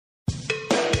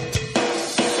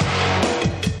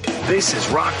This is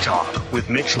Rock Talk with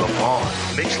Mitch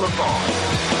LaFon. Mitch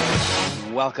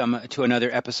LaFon. Welcome to another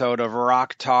episode of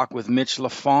Rock Talk with Mitch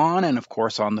LaFon. And of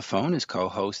course, on the phone is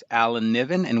co-host Alan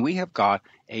Niven. And we have got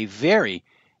a very,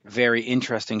 very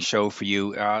interesting show for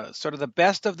you. Sort of the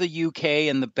best of the UK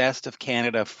and the best of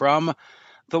Canada from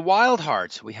the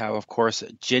Wildhearts. We have, of course,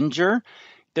 Ginger.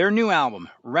 Their new album,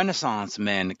 Renaissance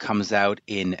Men, comes out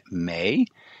in May.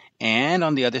 And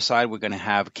on the other side, we're going to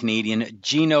have Canadian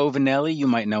Gino Vannelli. You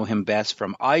might know him best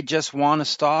from I Just Want to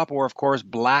Stop, or of course,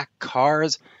 Black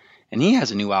Cars. And he has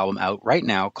a new album out right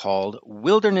now called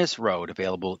Wilderness Road,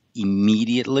 available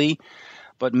immediately.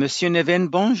 But Monsieur Niven,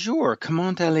 bonjour.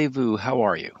 Comment allez-vous? How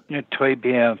are you? Très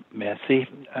bien, merci.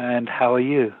 And how are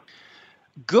you?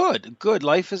 Good, good.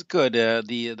 Life is good.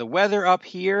 The weather up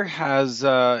here is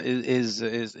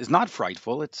not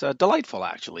frightful. It's delightful,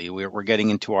 actually. We're getting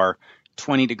into our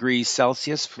 20 degrees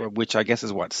Celsius, which I guess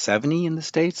is, 70 in the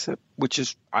States, which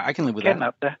is, I can live with Getting that.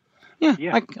 up there.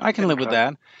 Yeah, I can live with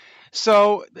that.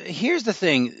 So here's the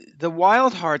thing. The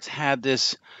Wildhearts had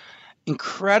this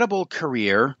incredible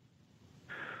career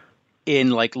in,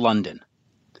 London.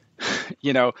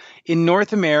 You know, in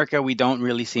North America, we don't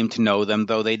really seem to know them,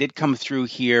 though they did come through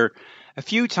here a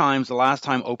few times, the last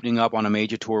time opening up on a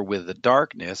major tour with The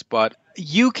Darkness, but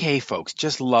UK folks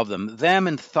just love them. Them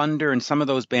and Thunder and some of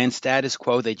those bands, Status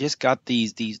Quo, they just got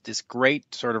this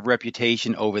great sort of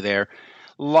reputation over there.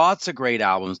 Lots of great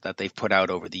albums that they've put out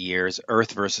over the years.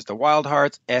 Earth versus the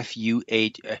Wildhearts,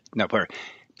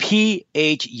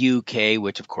 PHUK,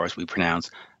 which of course we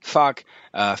pronounce fuck,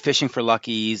 Fishing for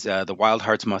Luckies, the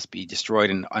Wildhearts Must Be Destroyed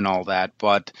and all that,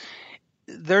 but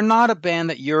they're not a band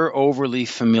that you're overly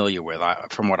familiar with,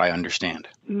 from what I understand.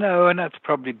 No, and that's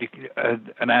probably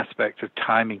an aspect of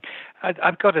timing.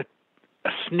 I've got a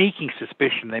sneaking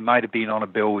suspicion they might have been on a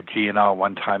bill with GNR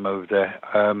one time over there,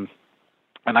 and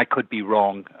I could be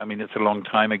wrong. I mean, it's a long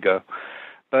time ago.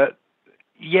 But,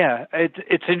 yeah,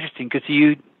 it's interesting because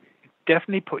you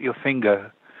definitely put your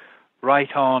finger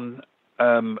right on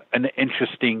an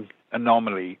interesting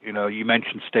anomaly. You know, you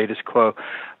mentioned Status Quo.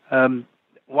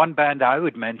 One band I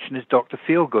would mention is Dr.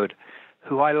 Feelgood,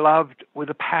 who I loved with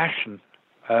a passion.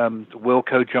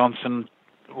 Wilco Johnson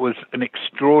was an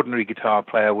extraordinary guitar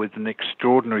player with an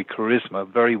extraordinary charisma,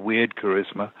 very weird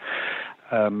charisma.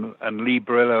 And Lee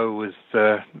Brillo was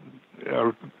a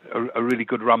really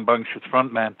good rambunctious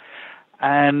frontman.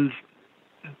 And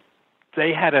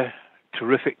they had a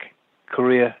terrific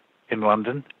career in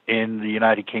London, in the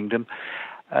United Kingdom.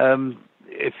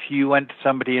 If you went to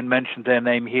somebody and mentioned their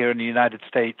name here in the United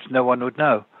States, no one would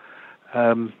know.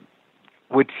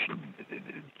 Which,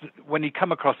 when you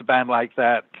come across a band like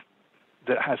that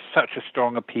has such a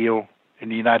strong appeal in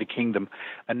the United Kingdom,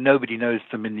 and nobody knows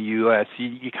them in the U.S.,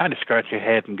 you kind of scratch your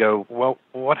head and go, well,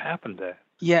 what happened there?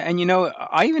 Yeah, and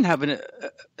I even have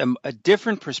a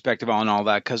different perspective on all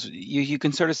that, because you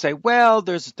can sort of say, well,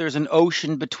 there's an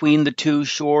ocean between the two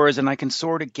shores, and I can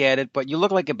sort of get it. But you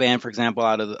look like a band, for example,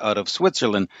 out of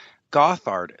Switzerland,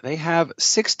 Gotthard. They have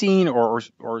 16 or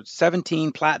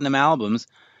 17 platinum albums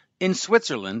in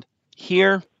Switzerland.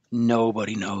 Here,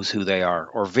 nobody knows who they are,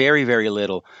 or very, very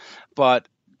little. But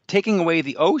taking away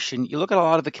the ocean, you look at a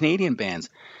lot of the Canadian bands,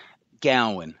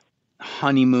 Gowan,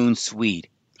 Honeymoon Suite,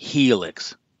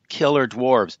 Helix, Killer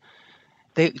Dwarves.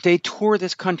 They tour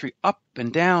this country up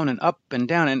and down and up and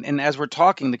down. And as we're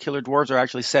talking, the Killer Dwarves are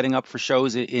actually setting up for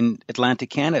shows in Atlantic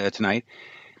Canada tonight.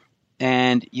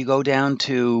 And you go down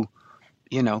to,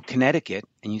 Connecticut,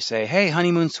 and you say, hey,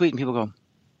 Honeymoon Suite. And people go,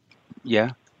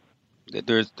 yeah,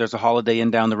 there's a Holiday Inn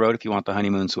down the road if you want the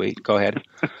Honeymoon Suite. Go ahead.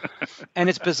 And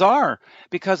it's bizarre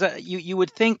because you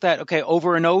would think that, okay,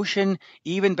 over an ocean,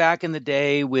 even back in the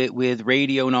day with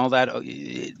radio and all that,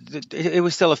 it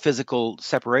was still a physical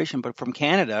separation. But from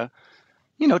Canada,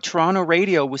 Toronto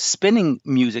radio was spinning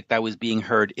music that was being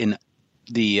heard in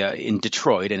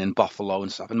Detroit and in Buffalo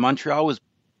and stuff. And Montreal was,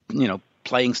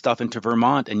 playing stuff into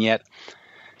Vermont. And yet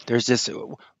there's this.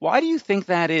 Why do you think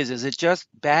that is? Is it just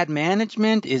bad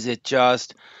management? Is it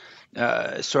just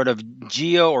sort of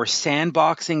geo or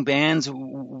sandboxing bands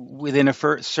within a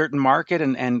certain market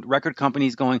and record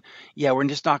companies going, yeah, we're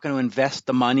just not going to invest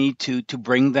the money to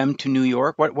bring them to New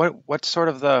York? What's sort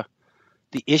of the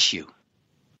issue?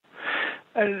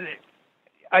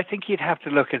 I think you'd have to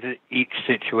look at each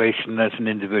situation as an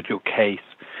individual case,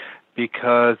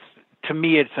 because to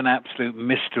me it's an absolute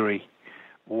mystery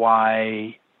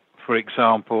why, for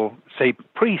example, say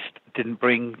Priest didn't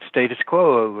bring Status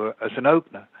Quo over as an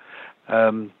opener.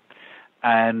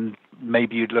 And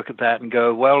maybe you'd look at that and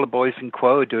go, well, the Boys in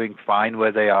Quo are doing fine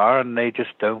where they are, and they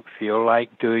just don't feel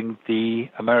like doing the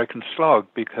American slog,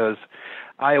 because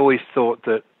I always thought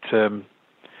that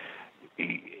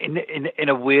in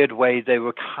a weird way, they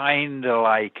were kind of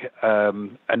like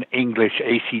an English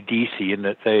AC/DC in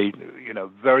that they,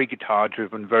 very guitar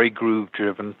driven, very groove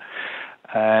driven,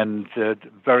 and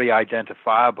very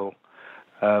identifiable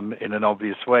in an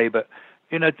obvious way. But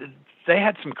they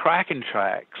had some cracking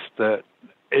tracks that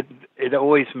it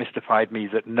always mystified me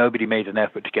that nobody made an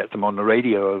effort to get them on the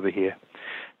radio over here.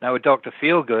 Now with Dr.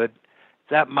 Feelgood,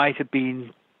 that might have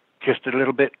been just a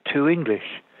little bit too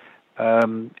English.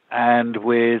 And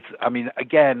with,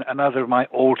 again, another of my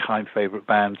all-time favorite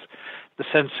bands, the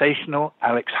sensational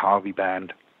Alex Harvey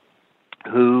Band,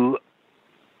 who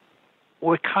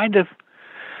were kind of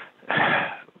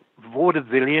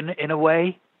vaudevillian in a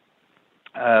way,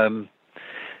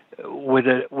 with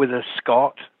a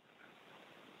Scot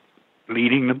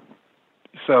leading them.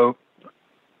 So,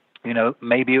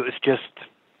 maybe it was just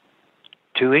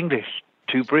too English,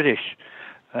 too British.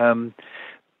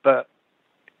 But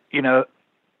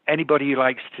anybody who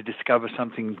likes to discover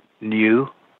something new,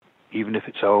 even if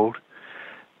it's old,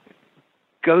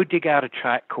 go dig out a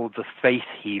track called The Faith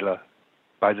Healer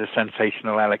by the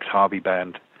sensational Alex Harvey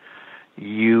Band.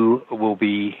 You will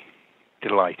be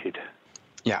delighted.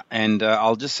 Yeah, and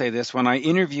I'll just say this. When I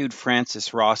interviewed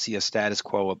Francis Rossi of Status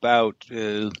Quo about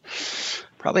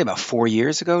probably about 4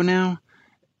 years ago now,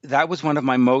 that was one of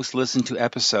my most listened to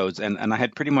episodes, and I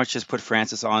had pretty much just put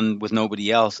Francis on with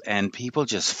nobody else, and people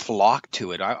just flocked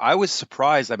to it. I was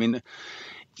surprised.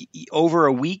 Over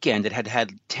a weekend, it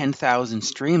had 10,000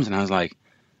 streams, and I was like,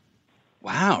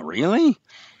 wow, really?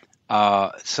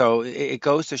 So it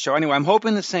goes to show. Anyway, I'm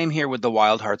hoping the same here with the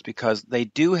Wild Hearts, because they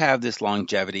do have this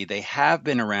longevity. They have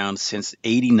been around since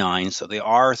 '89, so they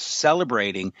are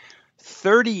celebrating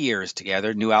 30 years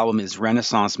together. New album is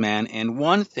Renaissance Man, and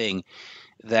one thing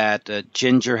that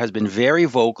Ginger has been very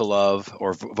vocal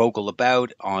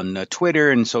about on Twitter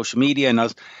and social media and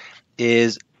us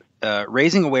is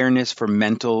raising awareness for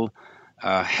mental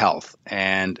health.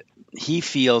 And he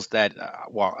feels that,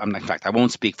 in fact, I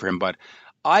won't speak for him, but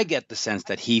I get the sense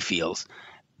that he feels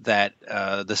that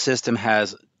the system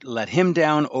has let him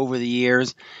down over the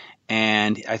years.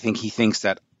 And I think he thinks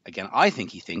that, again, I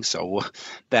think he thinks so,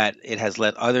 that it has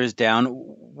let others down.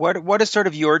 What is sort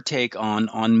of your take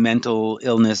on mental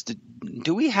illness?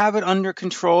 Do we have it under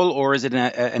control, or is it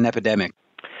an epidemic?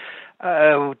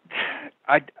 I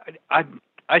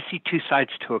see two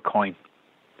sides to a coin.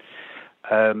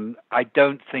 I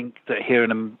don't think that here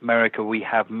in America we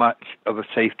have much of a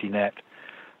safety net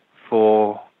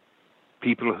for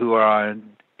people who are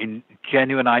in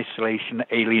genuine isolation,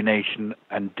 alienation,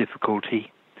 and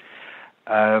difficulty.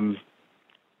 On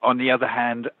the other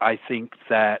hand, I think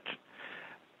that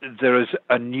there is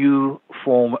a new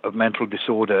form of mental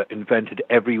disorder invented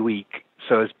every week,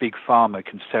 so as Big Pharma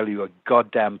can sell you a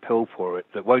goddamn pill for it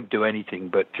that won't do anything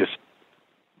but just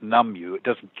numb you. It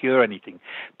doesn't cure anything.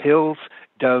 Pills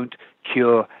don't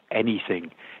cure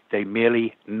anything. They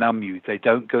merely numb you. They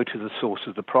don't go to the source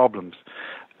of the problems.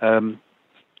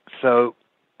 So,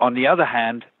 on the other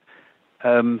hand,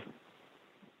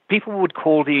 people would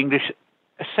call the English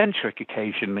eccentric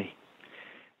occasionally.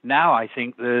 Now I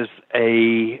think there's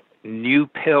a new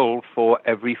pill for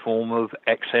every form of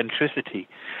eccentricity.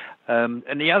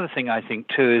 And the other thing I think,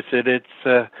 too, is that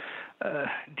it's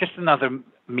just another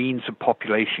means of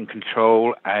population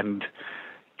control and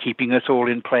keeping us all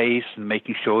in place and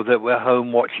making sure that we're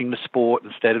home watching the sport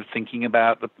instead of thinking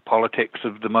about the politics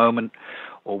of the moment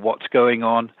or what's going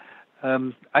on.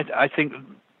 I think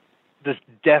there's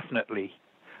definitely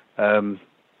a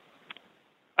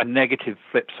negative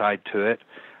flip side to it,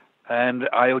 and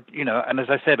and as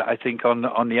I said, I think on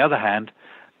the other hand,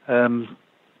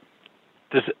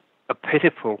 there's a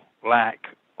pitiful lack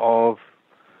of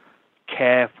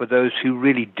care for those who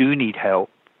really do need help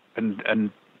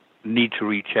and need to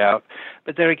reach out.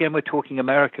 But there again, we're talking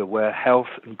America, where health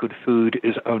and good food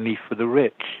is only for the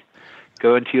rich.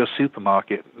 Go into your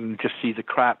supermarket and just see the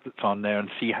crap that's on there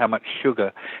and see how much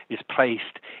sugar is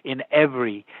placed in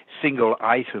every single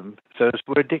item, so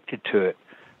we're addicted to it.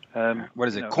 What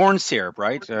is it? Corn syrup,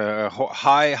 right?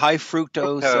 High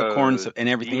fructose corn syrup and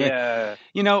everything. Yeah.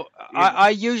 I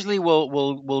usually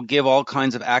will give all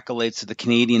kinds of accolades to the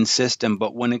Canadian system,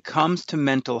 but when it comes to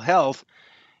mental health,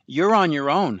 you're on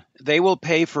your own. They will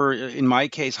pay for, in my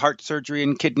case, heart surgery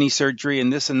and kidney surgery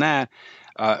and this and that.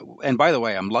 And by the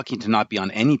way, I'm lucky to not be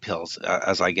on any pills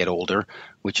as I get older,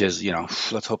 which is,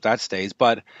 let's hope that stays.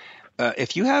 But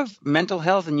if you have mental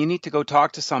health and you need to go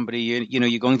talk to somebody,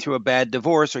 you're going through a bad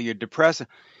divorce or you're depressed,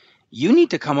 you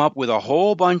need to come up with a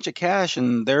whole bunch of cash.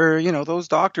 And those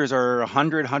doctors are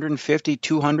 100, 150,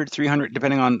 200, 300,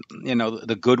 depending on,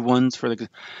 the good ones for the.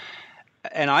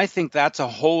 And I think that's a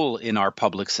hole in our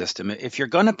public system. If you're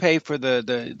going to pay for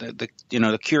the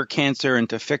to cure cancer and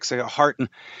to fix a heart, and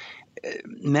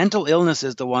mental illness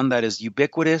is the one that is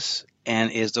ubiquitous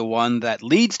and is the one that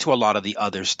leads to a lot of the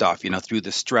other stuff, through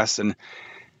the stress, and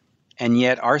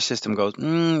yet our system goes,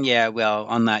 yeah, well,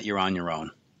 on that you're on your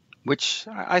own, which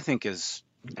I think is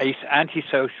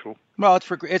antisocial. Well,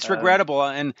 it's regrettable,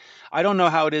 and I don't know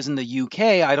how it is in the UK.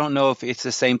 I don't know if it's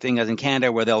the same thing as in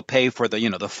Canada, where they'll pay for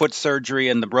the foot surgery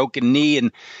and the broken knee,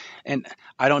 and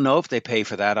I don't know if they pay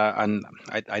for that. I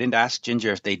didn't ask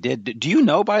Ginger if they did. Do you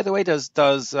know, by the way? Does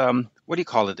what do you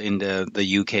call it in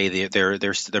the UK?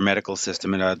 Their medical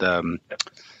system and the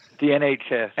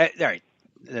NHS. Right,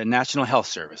 the National Health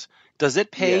Service. Does it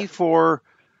pay for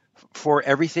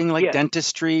everything like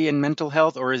dentistry and mental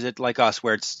health, or is it like us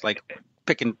where it's like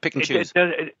pick and choose?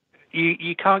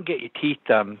 You can't get your teeth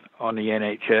done on the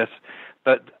NHS,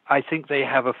 but I think they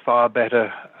have a far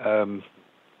better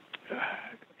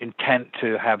intent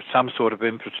to have some sort of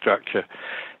infrastructure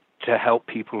to help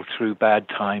people through bad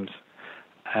times,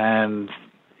 and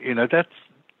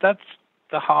that's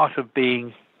the heart of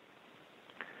being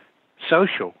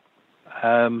social.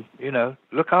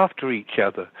 Look after each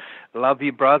other, love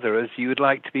your brother as you would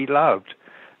like to be loved.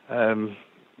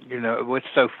 We're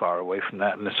so far away from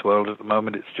that in this world at the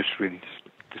moment. It's just really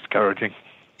discouraging.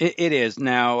 It is.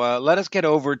 Now, let us get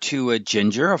over to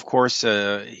Ginger. Of course,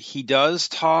 he does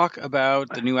talk about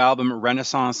the new album,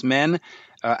 Renaissance Men,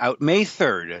 out May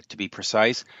 3rd, to be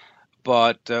precise.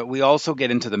 But we also get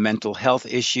into the mental health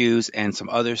issues and some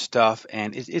other stuff,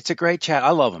 and it's a great chat. I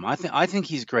love him. I think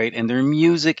he's great, and their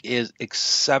music is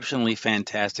exceptionally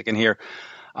fantastic. And here,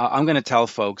 I'm going to tell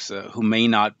folks who may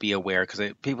not be aware,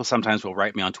 because people sometimes will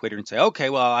write me on Twitter and say, okay,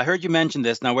 well, I heard you mention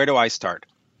this. Now, where do I start?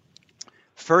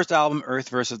 First album, Earth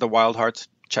versus the Wild Hearts.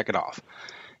 Check it off.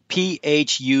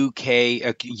 PHUQ.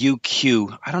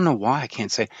 I don't know why I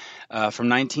can't say. From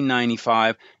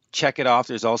 1995. Check it off.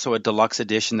 There's also a deluxe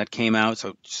edition that came out,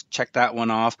 so just check that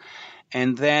one off.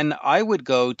 And then I would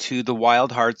go to The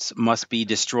Wild Hearts Must Be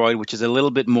Destroyed, which is a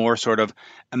little bit more sort of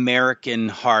American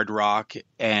hard rock,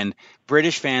 and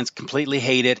British fans completely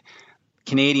hate it.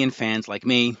 Canadian fans like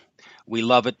me, we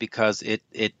love it because it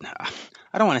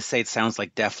I don't want to say it sounds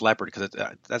like Def Leppard, because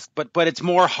but it's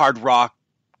more hard rock,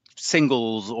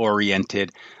 singles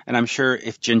oriented, and I'm sure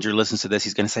if Ginger listens to this,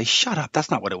 he's going to say, shut up, that's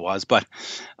not what it was. But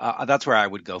that's where I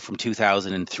would go from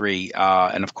 2003,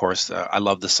 and of course I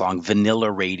love the song Vanilla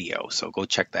Radio, so go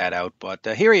check that out. But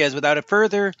here he is, without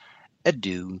further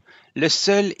ado, le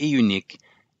seul et unique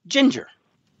Ginger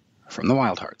from the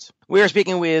Wild Hearts. We are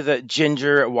speaking with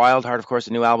Ginger Wildheart. Of course,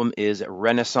 the new album is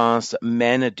Renaissance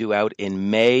Men, due out in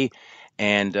May.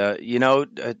 And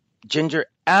Ginger,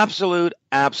 absolute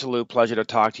pleasure to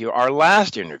talk to you. Our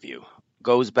last interview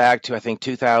goes back to, I think,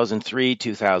 2003,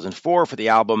 2004 for the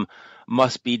album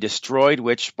Must Be Destroyed,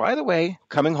 which, by the way,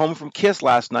 coming home from KISS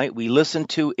last night, we listened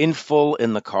to in full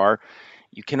in the car.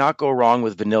 You cannot go wrong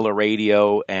with Vanilla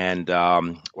Radio and,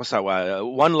 what's that?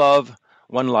 One Love,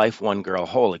 One Life, One Girl.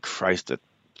 Holy Christ,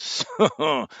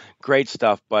 great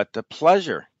stuff, but a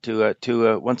pleasure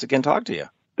to once again talk to you.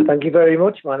 Thank you very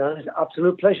much, man. It's an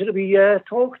absolute pleasure to be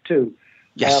talked to.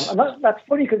 Yes. And that's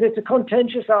funny, because it's a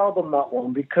contentious album, that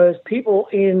one, because people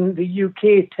in the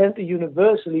UK tend to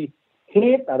universally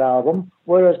hate that album,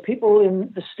 whereas people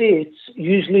in the States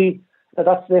usually,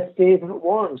 that's their favourite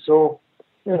one. So,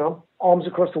 arms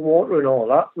across the water and all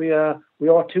that. We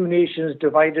are two nations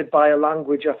divided by a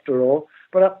language, after all.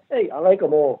 But, hey, I like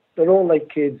them all. They're all like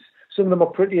kids. Some of them are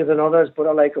prettier than others, but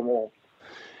I like them all.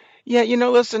 Yeah,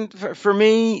 listen, for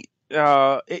me,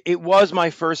 it was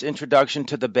my first introduction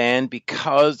to the band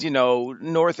because,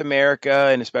 North America,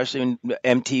 and especially in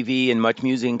MTV and Much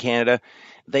Music in Canada,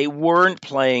 they weren't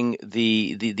playing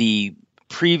the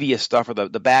previous stuff or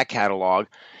the back catalog.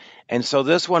 And so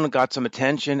this one got some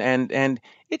attention, and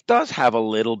it does have a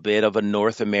little bit of a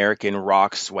North American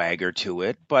rock swagger to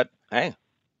it. But, hey,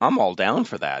 I'm all down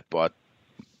for that. But,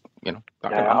 listen,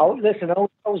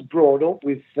 I was brought up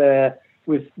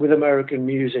with American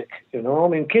music,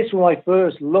 KISS were my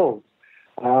first love,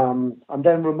 and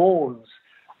then Ramones,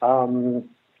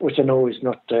 which I know is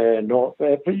not, but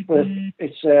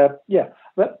it's,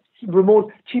 but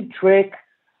Ramones, Cheap Trick,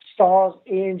 Stars,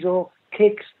 Angel,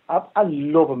 Kicks. I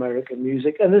love American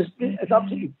music, and it's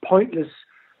absolutely pointless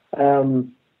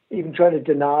even trying to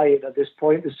deny it at this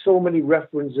point. There's so many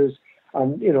references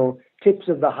and, tips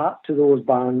of the hat to those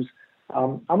bands.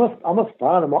 I'm a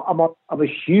fan. I'm a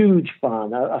huge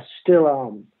fan. I still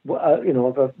am.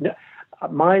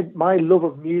 My love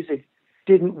of music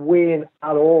didn't wane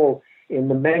at all in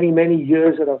the many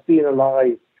years that I've been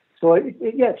alive. So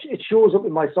it shows up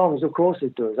in my songs. Of course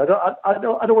it does. I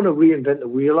don't want to reinvent the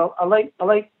wheel. I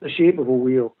like the shape of a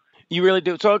wheel. You really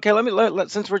do. So okay, let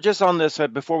since we're just on this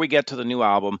before we get to the new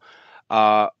album,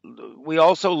 we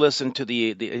also listened to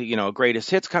the greatest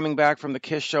hits coming back from the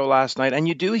Kiss show last night, and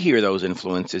you do hear those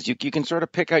influences. You can sort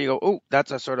of pick out. You go, oh,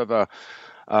 that's a sort of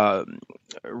a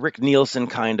Rick Nielsen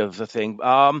kind of a thing.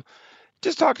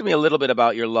 Just talk to me a little bit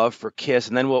about your love for Kiss,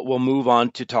 and then we'll move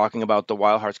on to talking about the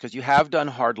Wild Hearts, because you have done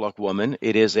Hard Luck Woman.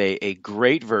 It is a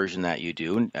great version that you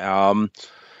do.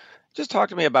 Just talk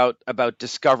to me about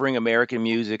discovering American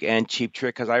music and Cheap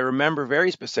Trick, because I remember very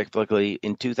specifically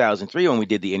in 2003 when we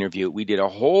did the interview, we did a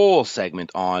whole segment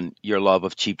on your love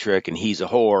of Cheap Trick and He's a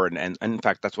Whore, and in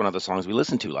fact, that's one of the songs we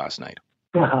listened to last night.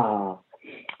 Well,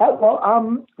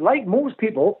 like most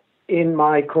people in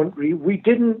my country, we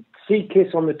didn't see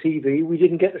Kiss on the TV. We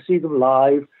didn't get to see them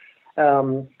live.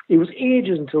 It was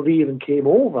ages until they even came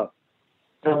over.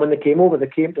 And when they came over, they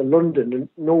came to London, and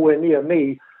nowhere near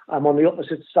me. I'm on the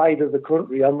opposite side of the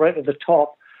country. I'm right at the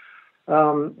top.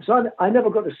 So I never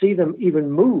got to see them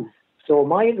even move. So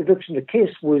my introduction to Kiss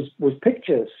was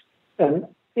pictures. And,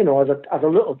 you know, as a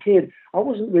little kid, I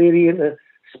wasn't really into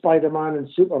Spider-Man and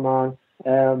Superman.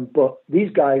 But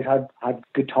these guys had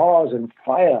guitars and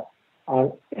fire.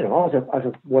 And, you know, as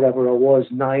a whatever I was,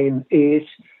 9, 8,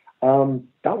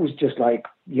 that was just like,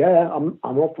 yeah, I'm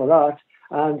up for that.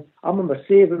 And I remember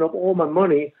saving up all my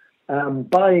money,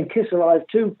 buying Kiss Alive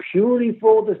 2 purely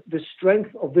for the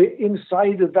strength of the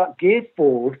inside of that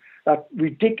gatefold, that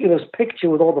ridiculous picture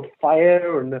with all the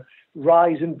fire and the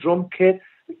rise and drum kit.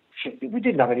 We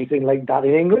didn't have anything like that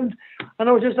in England. And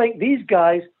I was just like, these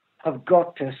guys have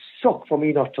got to suck for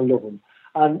me not to love them.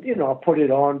 And, you know, I put it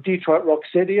on, Detroit Rock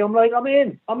City. I'm like, I'm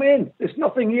in. There's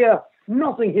nothing here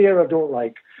I don't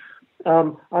like.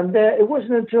 And it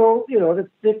wasn't until, you know,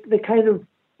 they kind of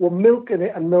were milking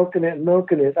it.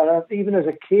 And even as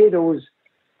a kid, I was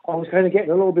kind of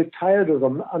getting a little bit tired of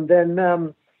them. And then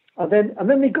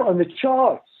they got on the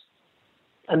charts.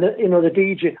 And the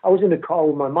DJ, I was in the car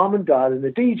with my mom and dad, and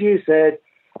the DJ said,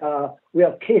 we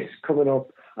have Kiss coming up.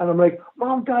 And I'm like,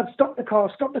 Mom, Dad, stop the car.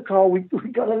 We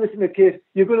got to listen to Kiss.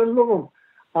 You're going to love them.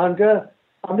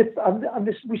 And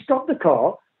we stopped the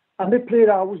car, and they played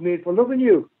I Was Made for Loving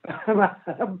You.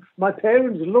 My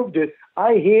parents loved it.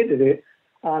 I hated it.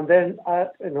 And then,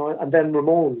 and then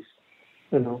Ramones,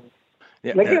 you know.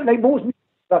 Yeah, like most music,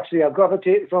 actually, I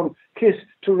gravitated from Kiss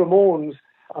to Ramones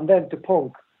and then to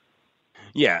punk.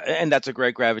 Yeah, and that's a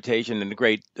great gravitation and a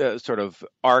great sort of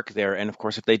arc there. And of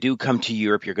course, if they do come to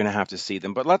Europe, you're going to have to see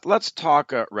them. But let's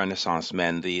talk Renaissance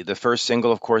Men. The first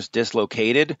single, of course,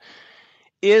 Dislocated,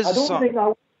 is. I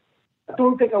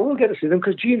don't think I will get to see them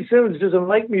because Gene Simmons doesn't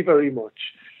like me very much.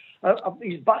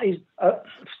 He's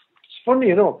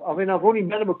funny enough. I mean, I've only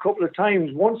met him a couple of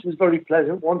times. Once was very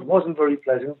pleasant, once wasn't very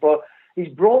pleasant. But he's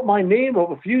brought my name up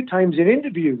a few times in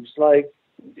interviews, like,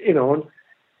 you know,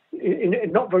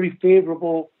 in not very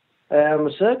favourable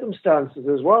circumstances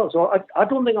as well. So I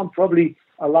don't think I'm probably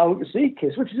allowed to see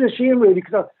Kiss, which is a shame really,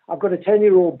 because I've got a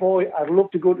 10-year-old boy I'd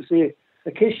love to go to see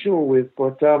a Kiss show with.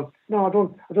 But no, I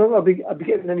don't know I'll be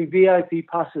getting any VIP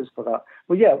passes for that.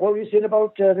 But yeah, what were you saying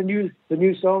about the new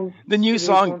song? The new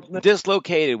song,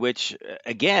 Dislocated, which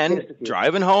again,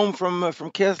 driving home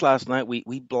from Kiss last night,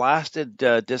 we blasted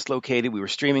Dislocated. We were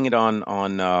streaming it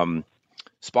on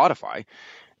Spotify.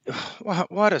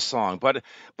 What a song. But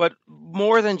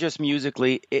more than just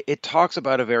musically, it talks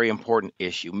about a very important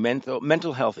issue,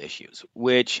 mental health issues,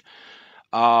 which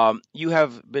you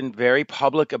have been very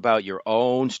public about your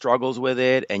own struggles with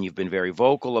it, and you've been very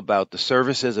vocal about the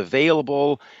services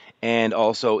available, and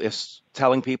also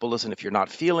telling people, listen, if you're not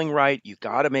feeling right, you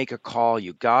got to make a call,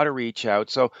 you got to reach out.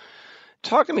 So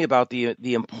talk to me about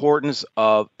the importance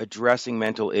of addressing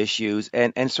mental issues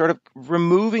and sort of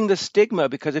removing the stigma,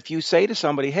 because if you say to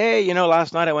somebody, hey, you know,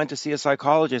 last night I went to see a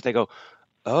psychologist, they go,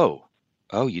 oh,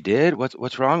 you did?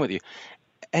 What's wrong with you?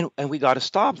 And we got to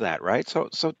stop that, right? So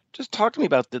just talk to me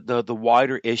about the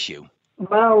wider issue.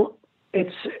 Well,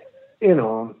 it's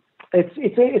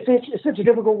such a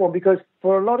difficult one, because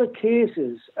for a lot of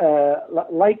cases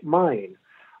like mine,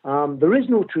 there is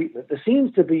no treatment. There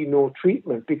seems to be no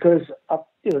treatment because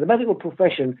the medical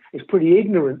profession is pretty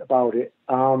ignorant about it.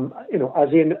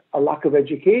 As in a lack of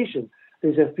education.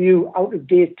 There's a few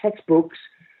out-of-date textbooks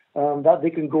that they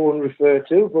can go and refer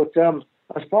to. But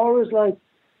as far as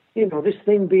this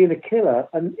thing being a killer,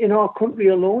 and in our country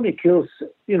alone, it kills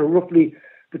roughly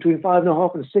between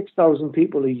 5,500 and 6,000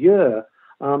 people a year.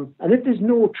 And if there's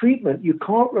no treatment, you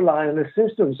can't rely on a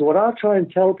system. So what I try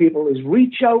and tell people is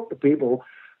reach out to people.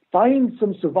 Find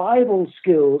some survival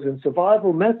skills and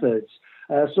survival methods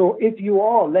So if you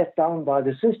are let down by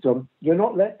the system, you're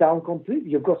not let down completely.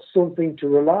 You've got something to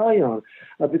rely on.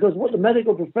 Because what the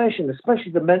medical profession,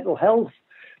 especially the mental health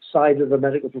side of the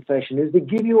medical profession, is they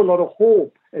give you a lot of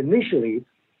hope initially,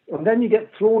 and then you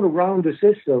get thrown around the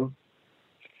system,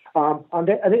 and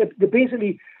they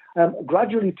basically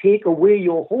gradually take away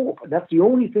your hope. And that's the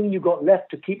only thing you've got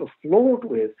left to keep afloat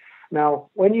with. Now,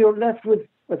 when you're left with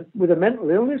a mental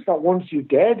illness that wants you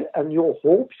dead and your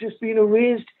hope's just been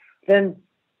erased, then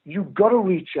you've got to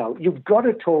reach out. You've got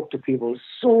to talk to people. It's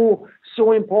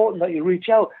so important that you reach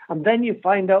out. And then you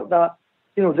find out that,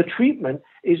 the treatment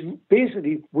is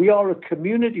basically, we are a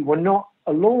community. We're not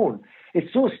alone.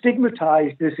 It's so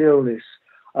stigmatized, this illness,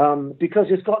 because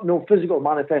it's got no physical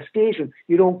manifestation.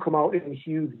 You don't come out in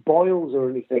huge boils or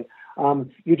anything.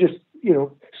 You just,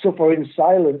 suffer in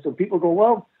silence. And people go,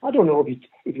 well, I don't know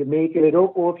if you're making it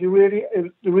up or if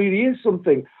there really is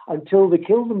something, until they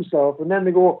kill themselves. And then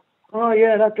they go, oh,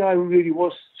 yeah, that guy really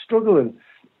was struggling.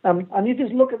 And you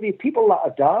just look at the people that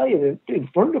are dying in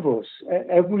front of us.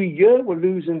 Every year we're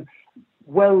losing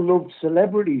well-loved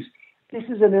celebrities. This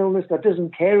is an illness that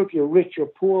doesn't care if you're rich or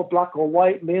poor, black or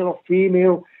white, male or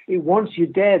female. It wants you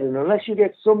dead. And unless you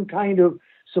get some kind of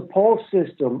support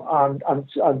system and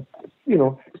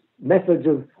methods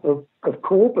of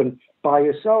coping by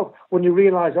yourself, when you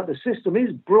realize that the system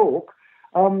is broke,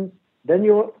 then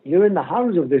you're in the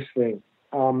hands of this thing,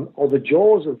 or the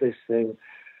jaws of this thing.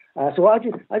 So I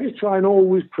just try and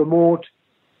always promote,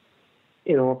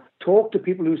 talk to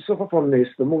people who suffer from this.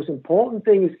 The most important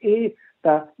thing is A,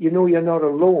 that you're not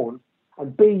alone,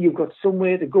 and B, you've got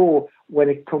somewhere to go when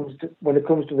it comes to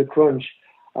the crunch.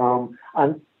 And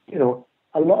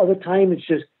a lot of the time it's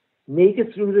just make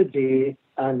it through the day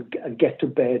and get to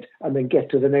bed, and then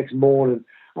get to the next morning.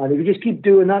 And if you just keep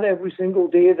doing that every single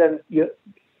day, then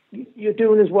you're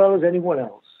doing as well as anyone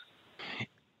else.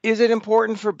 Is it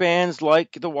important for bands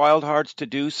like the Wild Hearts to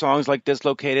do songs like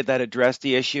Dislocated that address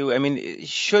the issue? I mean,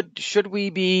 should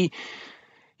we be,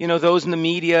 those in the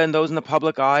media and those in the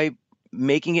public eye,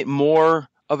 making it more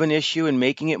of an issue and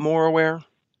making it more aware?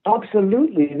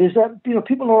 Absolutely. There's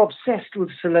people are obsessed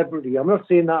with celebrity. I'm not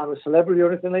saying that I'm a celebrity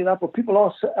or anything like that, but people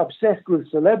are obsessed with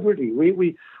celebrity.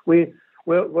 We're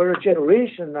a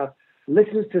generation that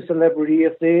listens to celebrity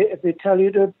if they tell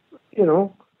you to,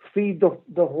 feed the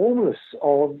homeless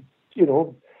or,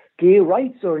 gay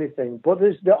rights or anything. But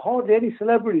there's hardly any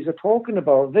celebrities are talking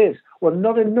about this. Well,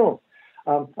 not enough.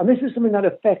 And this is something that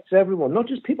affects everyone, not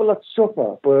just people that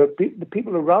suffer, but the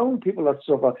people around people that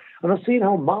suffer. And I've seen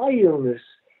how my illness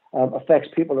affects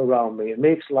people around me. It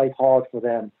makes life hard for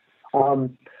them.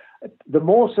 The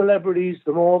more celebrities,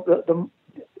 the more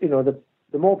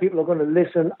the more people are going to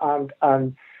listen,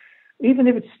 and even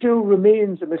if it still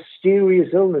remains a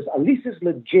mysterious illness, at least it's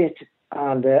legit,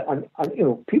 and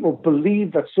people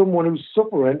believe that someone who's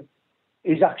suffering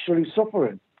is actually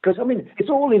suffering. Because it's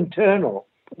all internal.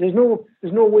 There's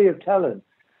no way of telling.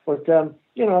 But I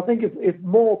think if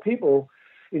more people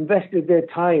invested their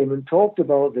time and talked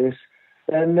about this,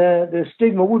 then the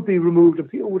stigma would be removed, and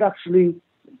people would actually,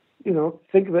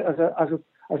 think of it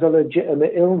as a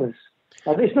legitimate illness.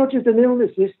 And it's not just an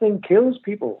illness. This thing kills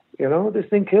people. This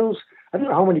thing kills. I don't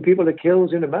know how many people it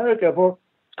kills in America, but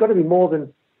it's got to be more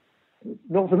than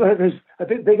North America's a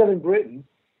bit bigger than Britain.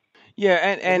 Yeah,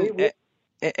 and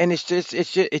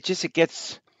it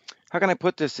gets. How can I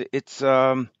put this? It's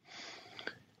when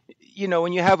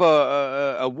you have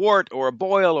a wart or a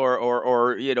boil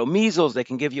or measles, they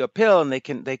can give you a pill and they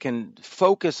can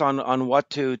focus on what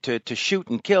to shoot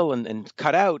and kill and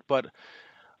cut out. But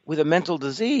with a mental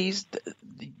disease,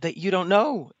 that you don't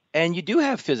know, and you do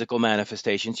have physical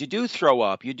manifestations. You do throw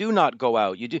up. You do not go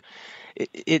out. You do.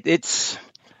 It's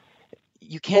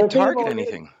you can't target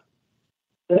anything.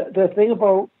 The thing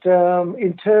about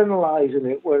internalizing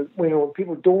it, when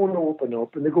people don't open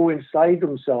up and they go inside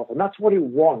themselves, and that's what it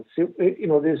wants.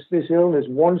 This illness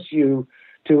wants you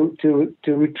to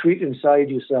retreat inside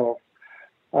yourself,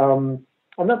 and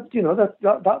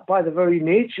that by the very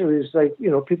nature is like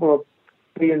people are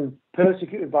being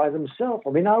persecuted by themselves.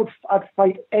 I'd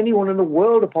fight anyone in the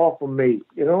world apart from me.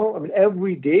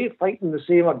 Every day fighting the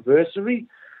same adversary.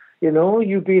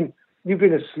 You've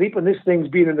been asleep and this thing's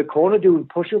been in the corner doing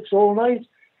push-ups all night.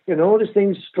 This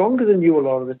thing's stronger than you a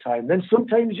lot of the time. Then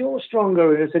sometimes you're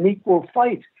stronger and it's an equal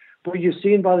fight. But you're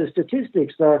seeing by the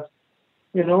statistics that,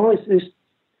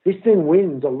 this thing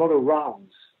wins a lot of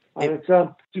rounds. And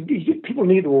people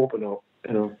need to open up,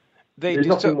 There's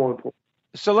nothing more important.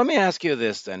 So let me ask you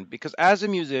this then, because as a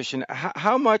musician,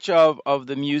 how much of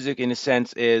the music, in a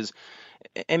sense, is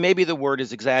and maybe the word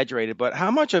is exaggerated, but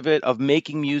how much of it, of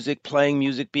making music, playing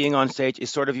music, being on stage, is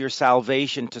sort of your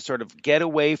salvation to sort of get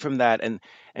away from that and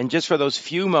just for those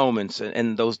few moments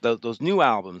and those new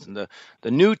albums and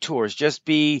the new tours, just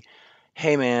be,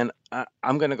 hey man,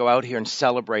 I'm going to go out here and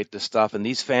celebrate this stuff, and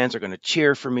these fans are going to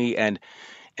cheer for me, and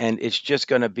it's just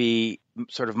going to be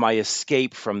sort of my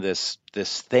escape from this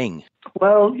thing.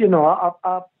 Well,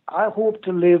 I hope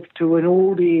to live to an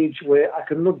old age where I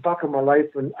can look back on my life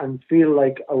and feel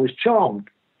like I was charmed.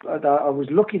 That I was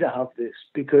lucky to have this,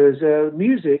 because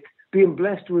music, being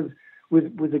blessed with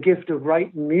the gift of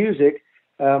writing music,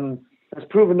 has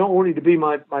proven not only to be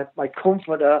my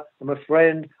comforter, I'm a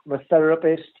friend, I'm a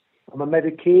therapist, I'm a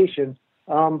medication,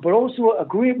 but also a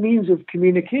great means of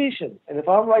communication. And if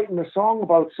I'm writing a song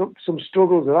about some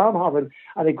struggles that I'm having,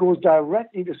 and it goes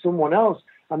directly to someone else,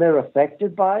 and they're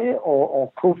affected by it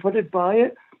or comforted by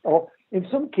it, or in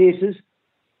some cases,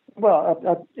 well,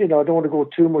 I don't want to go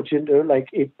too much into like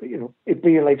it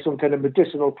being like some kind of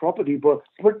medicinal property, but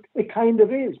it kind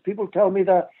of is. People tell me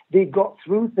that they got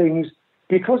through things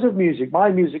because of music, my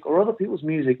music or other people's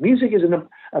music. Music is an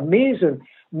amazing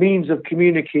means of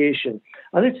communication,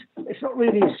 and it's not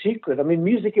really a secret. I mean,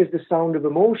 music is the sound of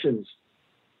emotions,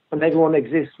 and everyone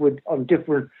exists on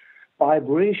different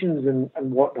vibrations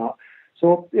and whatnot.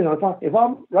 So, if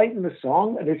I'm writing a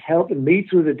song and it's helping me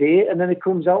through the day, and then it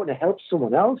comes out and it helps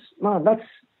someone else, man,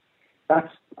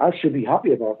 I should be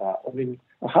happy about that. I mean,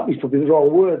 happy is probably the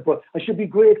wrong word, but I should be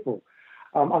grateful.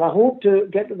 And I hope to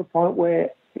get to the point where,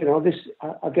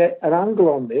 I get an angle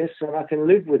on this and I can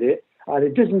live with it, and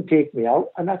it doesn't take me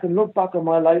out, and I can look back on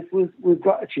my life with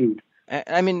gratitude.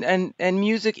 I mean, and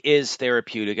music is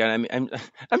therapeutic. And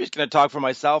I'm just going to talk for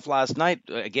myself. Last night,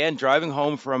 again, driving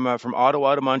home from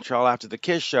Ottawa to Montreal after the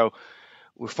Kiss show,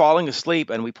 we're falling asleep,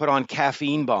 and we put on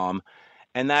Caffeine Bomb,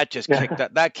 and that just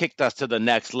kicked us to the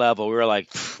next level. We were like,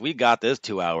 we got this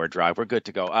 2-hour drive. We're good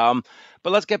to go.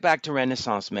 But let's get back to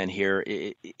Renaissance Men here.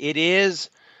 It is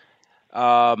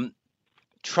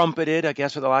trumpeted, I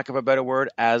guess, for the lack of a better word,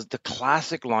 as the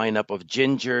classic lineup of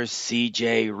Ginger,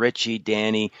 CJ, Richie,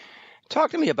 Danny.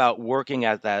 Talk to me about working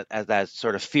as that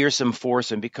sort of fearsome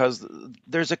foursome, because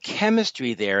there's a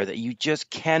chemistry there that you just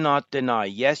cannot deny.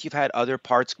 Yes, you've had other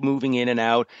parts moving in and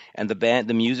out, and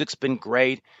the music's been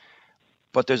great,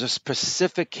 but there's a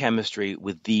specific chemistry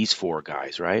with these four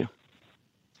guys, right?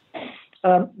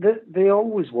 There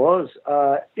always was.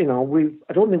 I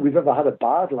don't think we've ever had a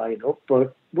bad lineup,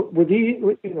 but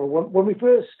when we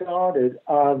first started,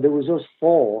 there was us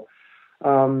four.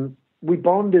 We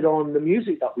bonded on the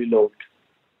music that we loved.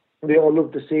 We all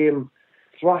loved the same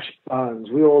thrash bands.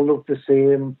 We all loved the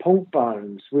same punk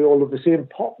bands. We all loved the same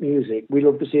pop music. We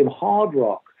loved the same hard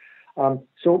rock.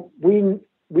 So we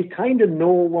kind of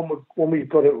know when we've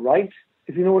got it right,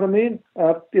 if you know what I mean.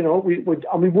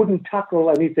 We wouldn't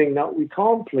tackle anything that we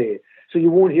can't play. So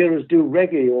you won't hear us do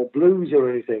reggae or blues or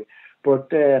anything. But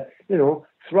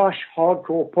thrash,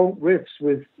 hardcore, punk riffs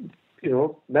with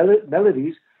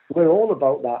melodies. We're all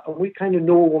about that, and we kind of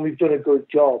know when we've done a good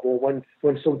job or when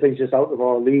something's just out of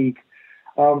our league.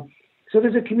 So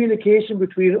there's a communication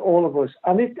between all of us,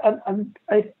 and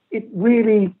it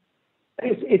really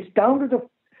it's down to the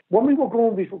when we were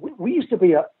going before. We used to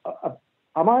be a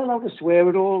am I allowed to swear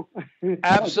at all?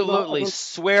 Absolutely,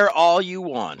 swear all you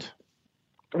want.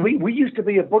 We used to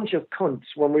be a bunch of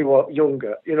cunts when we were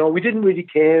younger. We didn't really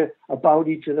care about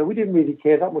each other. We didn't really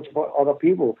care that much about other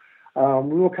people. We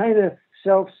were kind of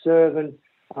self-serving,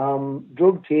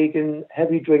 drug-taking,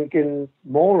 heavy-drinking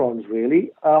morons,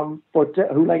 really, but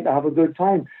who like to have a good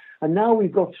time. And now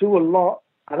we've got through a lot,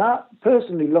 and I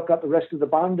personally look at the rest of the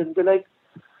band and be like,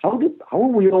 how are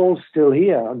we all still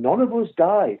here? None of us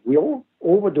died. We all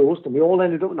overdosed, and we all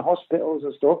ended up in hospitals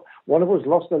and stuff. One of us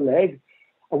lost a leg,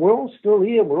 and we're all still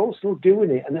here. We're all still doing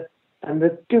it. And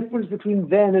the difference between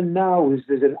then and now is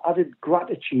there's an added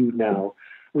gratitude now,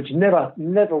 which never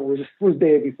was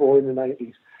there before in the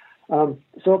 90s.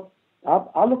 So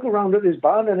I look around at this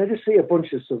band and I just see a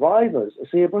bunch of survivors. I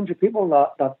see a bunch of people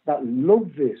that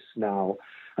love this now.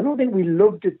 I don't think we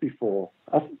loved it before.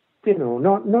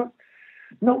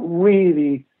 Not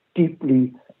really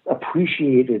deeply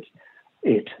appreciated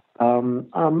it. And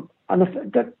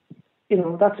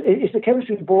it's the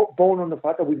chemistry born on the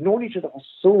fact that we've known each other for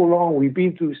so long. We've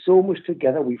been through so much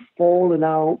together. We've fallen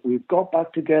out. We've got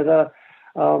back together.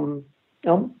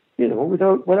 Without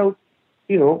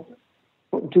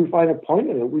putting too fine a point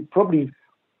on it, we probably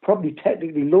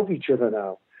technically love each other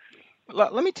now.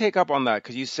 Let me take up on that,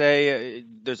 because you say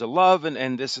there's a love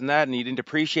and this and that, and you didn't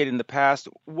appreciate it in the past.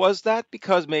 Was that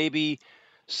because maybe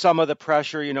some of the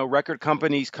pressure, record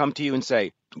companies come to you and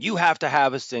say, You have to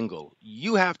have a single.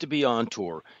 You have to be on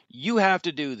tour. You have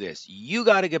to do this. You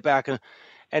got to get back.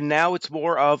 And now it's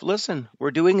more of, listen,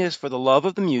 we're doing this for the love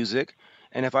of the music.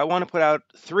 And if I want to put out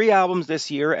 3 albums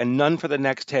this year and none for the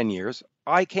next 10 years,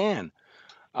 I can.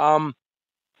 Um,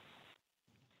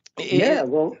 Yeah, it,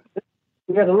 well,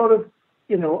 we had a lot of,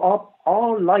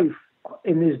 our life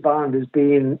in this band has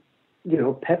been,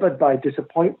 peppered by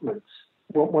disappointments.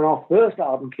 When our first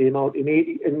album came out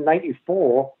in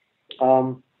 '94,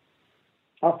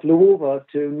 I flew over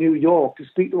to New York to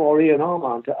speak to our A&R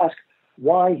man to ask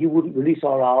why he wouldn't release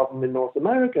our album in North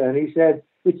America, and he said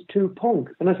it's too punk.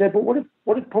 And I said, but what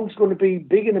if punk's going to be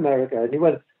big in America? And he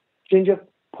went, Ginger,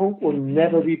 punk will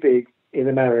never be big in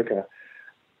America.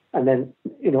 And then,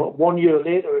 1 year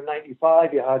later in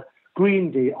 '95, you had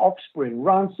Green Day, Offspring,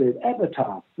 Rancid,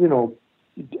 Epitaph.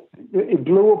 It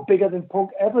blew up bigger than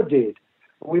punk ever did.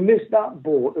 We missed that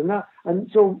boat,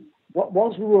 and so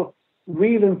whilst we were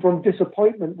reeling from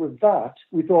disappointment with that,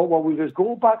 we thought, well, we'll just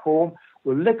go back home,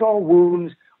 we'll lick our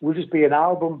wounds, we'll just be an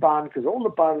album band, because all the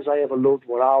bands I ever loved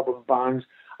were album bands.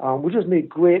 We'll just make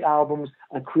great albums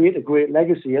and create a great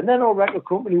legacy. And then our record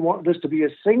company wanted us to be a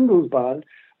singles band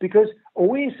because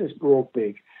Oasis broke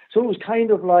big. So it was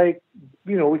kind of like,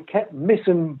 we kept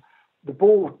missing the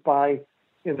boat by,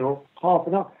 half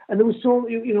an hour. And there was so,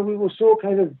 we were so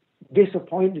kind of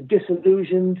disappointed,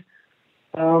 disillusioned,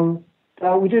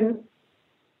 that we didn't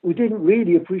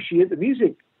really appreciate the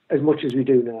music as much as we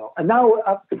do now. And now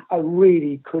I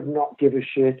really could not give a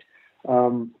shit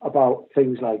about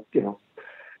things like,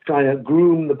 trying to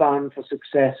groom the band for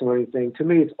success or anything. To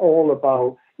me, it's all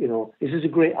about, this is a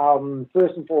great album.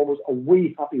 First and foremost, are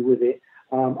we happy with it?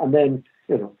 And then,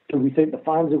 do we think the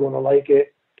fans are going to like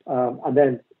it? And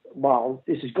then, wow,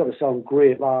 this has got to sound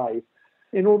great live.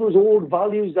 Those old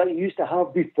values that you used to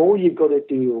have before you got a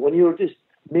deal, when you were just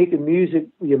making music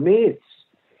with your mates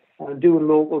and doing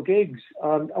local gigs.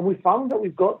 And we found that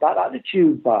we've got that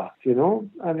attitude back,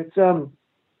 and it's,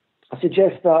 I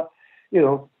suggest that,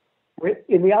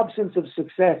 in the absence of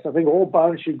success, I think all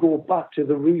bands should go back to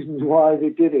the reasons why they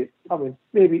did it. I mean,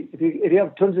 maybe if you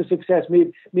have tons of success,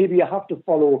 maybe you have to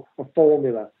follow a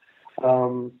formula.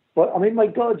 But I mean, my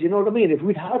God, you know what I mean? If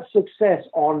we'd had success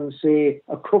on, say,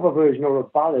 a cover version or a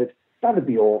ballad, that'd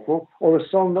be awful. Or a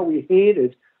song that we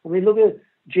hated. I mean, look at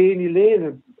Janie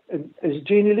Lane. Is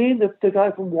Janie Lane the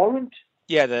guy from Warrant?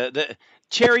 yeah, the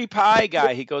cherry pie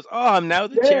guy. He goes, oh, I'm now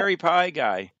the cherry pie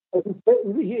guy.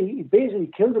 He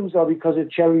basically killed himself because of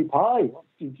cherry pie.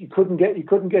 You couldn't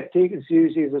get taken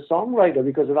seriously as a songwriter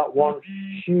because of that one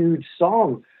huge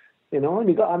song, And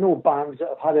I know bands that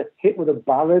have had a hit with a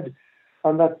ballad,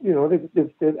 and that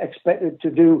they're expected to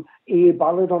do a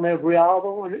ballad on every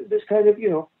album. And this kind of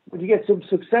when you get some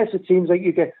success, it seems like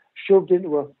you get shoved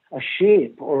into a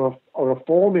shape or a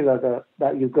formula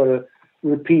that you've got to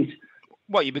repeat.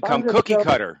 Well, you become cookie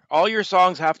cutter. All your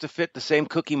songs have to fit the same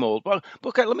cookie mold. Well,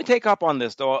 okay, let me take up on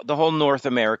this, the whole North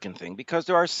American thing, because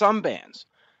there are some bands,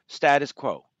 Status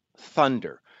Quo,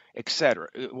 Thunder, etc.,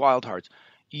 Wild Hearts,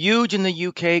 huge in the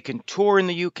UK, can tour in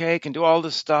the UK, can do all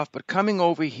this stuff, but coming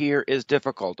over here is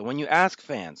difficult. And when you ask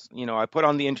fans, I put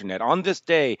on the internet, on this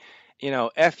day,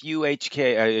 FUQ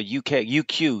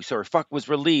was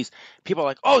released, people are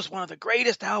like, oh, it's one of the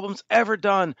greatest albums ever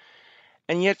done.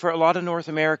 And yet, for a lot of North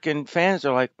American fans,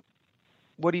 they're like,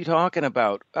 what are you talking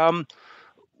about?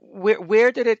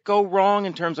 Where did it go wrong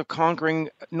in terms of conquering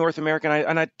North America?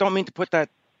 And I don't mean to put that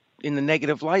in the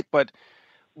negative light, but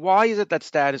why is it that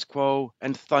Status Quo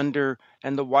and Thunder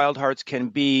and the Wild Hearts can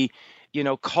be,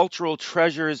 cultural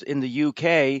treasures in the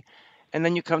UK, and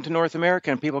then you come to North America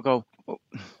and people go,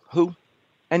 who?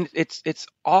 And it's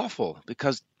awful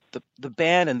because the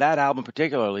band and that album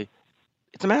particularly,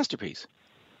 it's a masterpiece.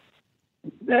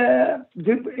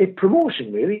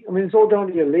 Promotion, really. I mean, it's all down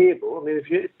to your label. I mean,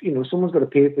 if someone's got to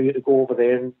pay for you to go over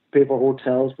there and pay for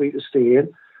hotels for you to stay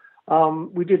in.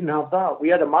 We didn't have that. We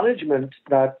had a management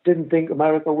that didn't think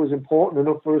America was important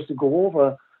enough for us to go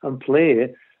over and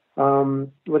play.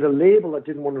 With a label that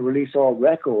didn't want to release our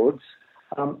records.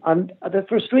 And the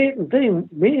frustrating thing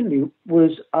mainly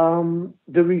was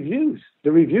the reviews.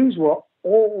 The reviews were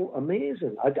all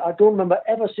amazing. I don't remember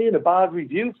ever seeing a bad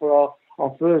review for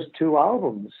our first 2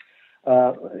 albums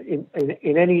in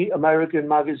any American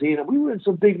magazine. And we were in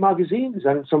some big magazines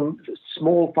and some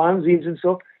small fanzines and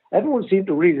stuff. Everyone seemed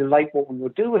to really like what we were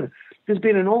doing. There's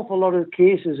been an awful lot of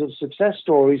cases of success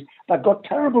stories that got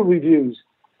terrible reviews,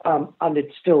 and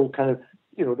it's still kind of,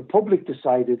 the public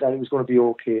decided that it was going to be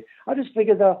okay. I just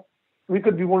figured that we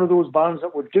could be one of those bands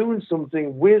that were doing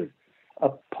something with a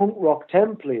punk rock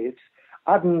template,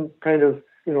 adding kind of,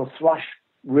 thrash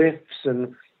riffs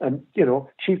and and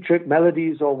Cheap Trick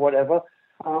Melodies or whatever,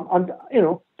 and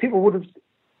people would have.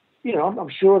 I'm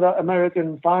sure that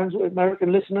American fans,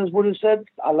 American listeners would have said,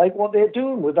 I like what they're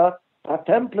doing with that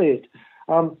template.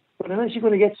 But unless you're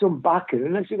going to get some backing,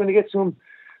 unless you're going to get some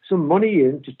money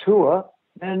in to tour,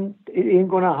 then it ain't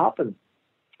going to happen.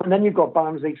 And then you've got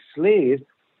bands like Slade,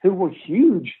 who were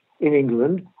huge in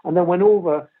England, and then went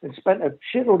over and spent a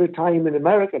shitload of time in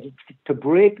America to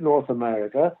break North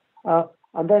America.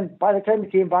 And then by the time they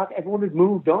came back, everyone had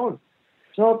moved on.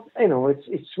 So,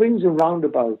 it swings and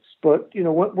roundabouts. But,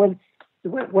 when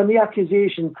the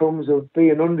accusation comes of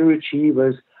being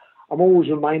underachievers, I'm always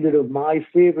reminded of my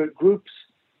favourite groups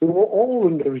who were all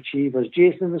underachievers.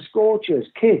 Jason and the Scorchers,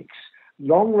 Kicks,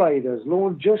 Long Riders,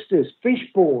 Lone Justice,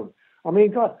 Fishbone. I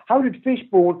mean, God, how did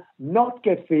Fishbone not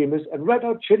get famous and Red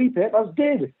Hot Chili Peppers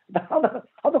did? How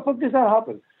the fuck does that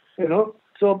happen?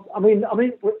 So, I mean,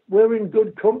 we're in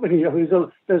good company. I mean,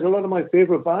 there's a lot of my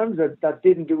favourite bands that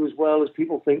didn't do as well as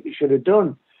people think they should have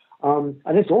done. And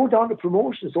it's all down to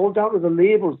promotion. It's all down to the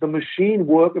labels, the machine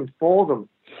working for them.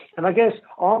 And I guess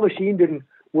our machine didn't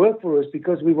work for us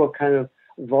because we were kind of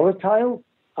volatile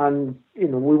and, we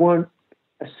weren't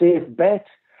a safe bet.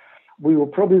 We were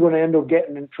probably going to end up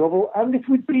getting in trouble. And if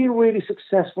we'd been really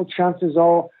successful, chances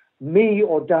are me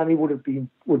or Danny would be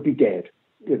dead.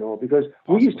 Because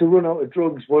we used to run out of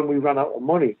drugs when we ran out of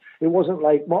money. It wasn't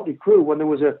like Motley Crue when there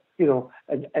was an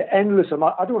endless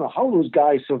amount. I don't know how those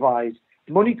guys survived.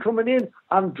 Money coming in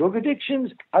and drug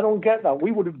addictions. I don't get that.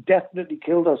 We would have definitely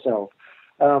killed ourselves.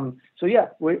 So yeah,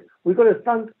 we've got to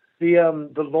thank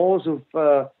the laws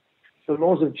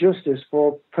of justice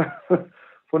for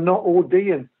not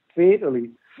ODing fatally.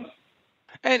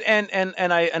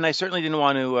 And I certainly didn't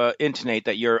want to intonate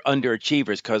that you're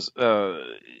underachievers because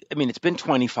it's been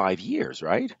 25 years,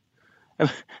 right?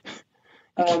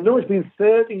 No, it's been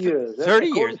 30 years. 30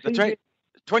 years, that's right.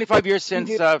 25 years since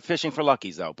Fishing for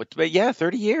Luckies, though. But yeah,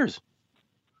 30 years.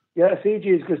 Yeah,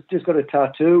 CJ's just got a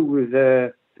tattoo with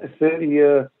a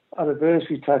 30-year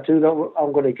anniversary tattoo that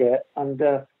I'm going to get, and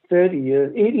 30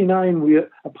 years, 89.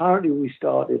 We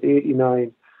started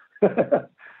 89.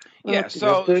 Yeah,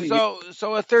 so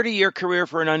a 30-year career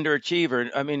for an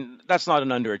underachiever. I mean, that's not an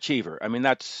underachiever. I mean,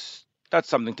 that's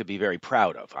something to be very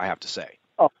proud of, I have to say.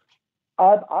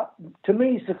 To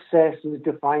me, success is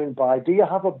defined by: do you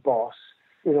have a boss?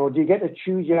 Do you get to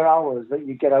choose your hours that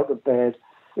you get out of bed?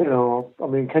 I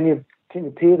mean, can you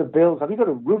pay the bills? Have you got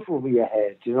a roof over your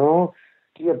head? Do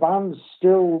your bands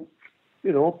still,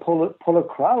 pull a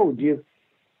crowd? Do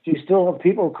you still have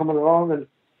people coming along and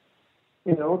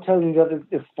telling you that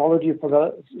they've followed you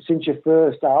since your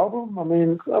first album? I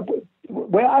mean,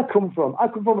 where I come from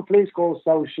a place called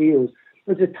South Shields.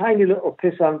 It's a tiny little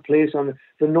pissant place on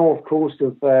the north coast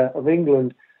of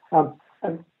England, and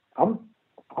I'm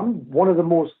one of the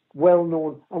most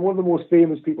well-known and one of the most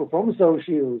famous people from South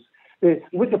Shields.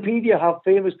 Wikipedia have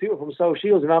famous people from South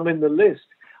Shields, and I'm in the list.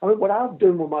 I mean, what I've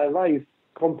done with my life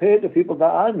compared to people that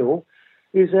I know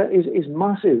is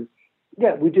massive.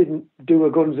 Yeah, we didn't do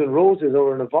a Guns N' Roses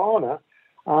or a Nirvana,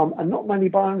 and not many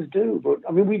bands do. But,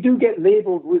 I mean, we do get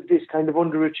labelled with this kind of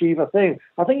underachiever thing.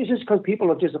 I think it's just because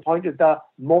people are disappointed that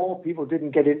more people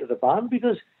didn't get into the band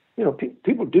because,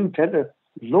 people do tend to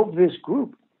love this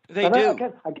group. They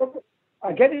do.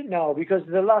 I get it now because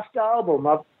the last album,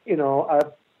 I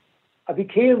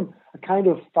became a kind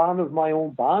of fan of my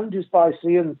own band just by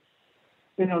seeing,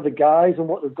 the guys and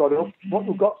what they've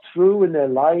got through in their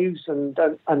lives and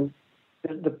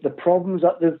the problems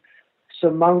that they've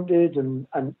surmounted and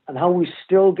how we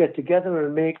still get together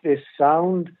and make this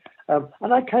sound.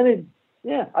 And I kind of,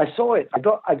 I saw it. I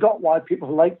got why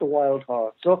people like the Wild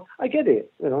Hearts. So I get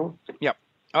it, Yep.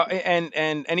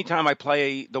 And anytime I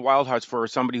play the Wild Hearts for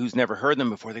somebody who's never heard them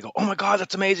before, they go, "Oh my God,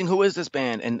 that's amazing! Who is this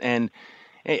band?" And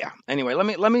yeah. Anyway,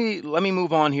 let me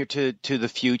move on here to the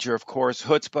future. Of course,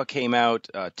 Chutzpah came out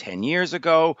 10 years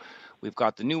ago. We've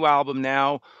got the new album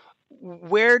now.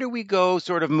 Where do we go,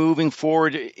 sort of moving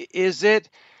forward? Is it,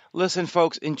 listen,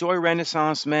 folks, enjoy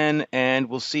Renaissance Men, and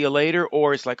we'll see you later,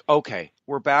 or it's like, okay,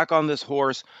 we're back on this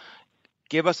horse.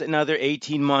 Give us another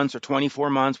 18 months or 24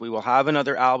 months. We will have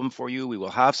another album for you. We will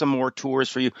have some more tours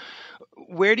for you.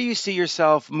 Where do you see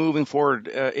yourself moving forward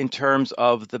in terms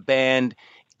of the band,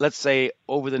 let's say,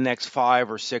 over the next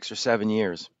 5 or 6 or 7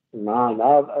 years? Man,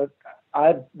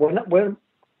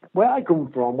 where I come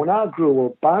from, when I grew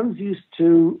up, bands used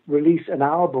to release an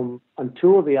album and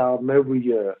tour the album every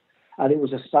year. And it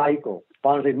was a cycle.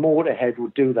 Bands like Motorhead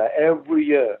would do that every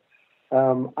year.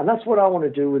 And that's what I want to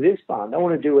do with this band. I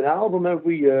want to do an album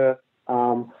every year.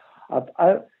 I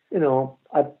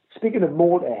speaking of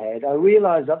Motorhead, I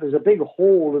realised that there's a big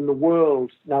hole in the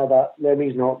world now that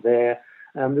Lemmy's not there.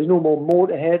 There's no more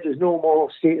Motorhead. There's no more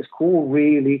Status Quo,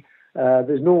 really.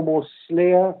 There's no more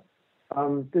Slayer.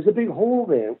 There's a big hole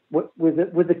there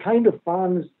with the kind of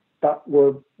fans that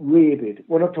were rabid.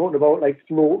 We're not talking about like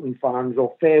floating fans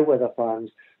or fair weather fans.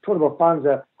 We're talking about fans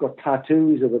that got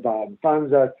tattoos of the band.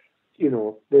 Fans that,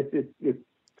 they're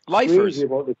lifers. Crazy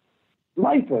about the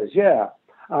lifers, yeah.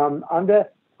 And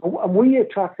we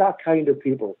attract that kind of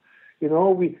people. You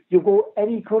go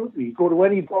any country, go to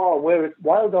any bar, wear a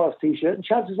Wild Hearts t-shirt, and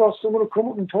chances are someone will come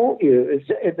up and talk to you.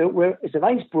 It's an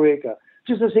icebreaker,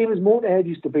 just the same as Motorhead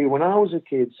used to be when I was a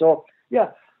kid. So,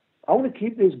 yeah, I want to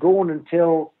keep this going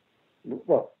until,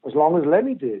 as long as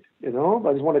Lemmy did, I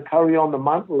just want to carry on the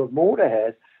mantle of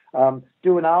Motorhead,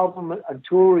 do an album and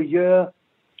tour a year.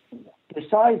 The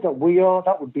size that we are,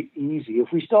 that would be easy.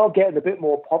 If we start getting a bit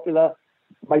more popular,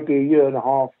 it might be a year and a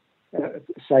half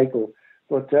cycle.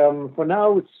 But for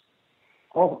now, it's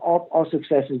our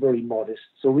success is very modest,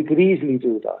 so we could easily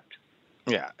do that.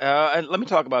 Yeah, and let me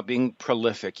talk about being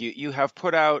prolific. You have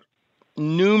put out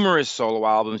numerous solo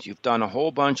albums. You've done a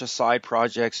whole bunch of side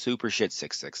projects: Super Shit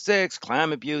 666,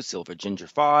 Clam Abuse, Silver Ginger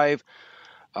 5,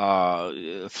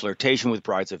 Flirtation with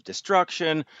Brides of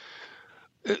Destruction.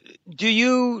 Do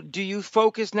you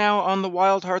focus now on the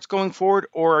Wild Hearts going forward,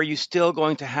 or are you still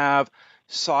going to have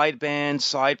side bands,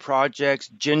 side projects,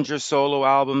 Ginger solo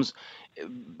albums?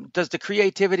 Does the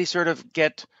creativity sort of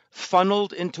get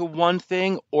funneled into one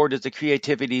thing, or does the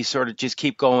creativity sort of just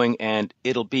keep going and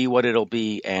it'll be what it'll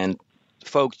be, and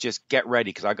folks just get ready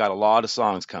because I got a lot of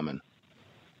songs coming?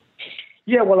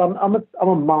 Yeah, well, I'm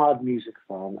a mad music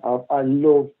fan. I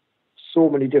love so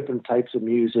many different types of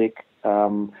music,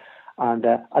 and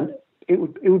it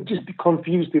would just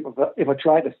confuse people if I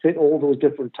tried to fit all those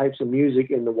different types of music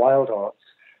in the Wild Hearts.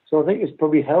 So I think it's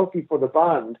probably healthy for the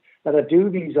band that I do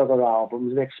these other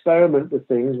albums and experiment with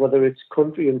things, whether it's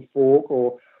country and folk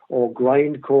or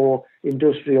grindcore,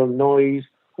 industrial noise,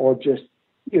 or just,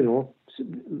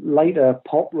 lighter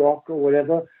pop rock or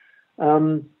whatever.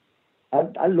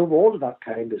 I love all of that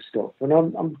kind of stuff. And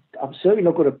I'm certainly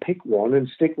not going to pick one and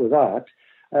stick with that.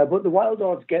 But the Wild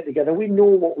Hearts get together. We know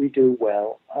what we do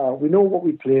well. We know what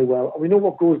we play well. And we know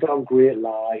what goes down great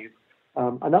live.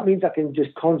 And that means I can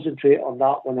just concentrate on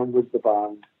that when I'm with the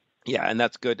band. Yeah, and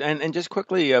that's good. And just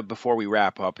quickly before we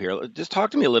wrap up here, just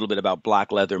talk to me a little bit about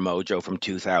Black Leather Mojo from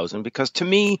 2000, because to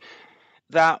me,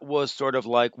 that was sort of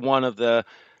like one of the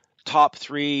top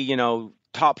 3,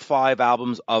 top 5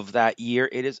 albums of that year.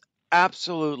 It is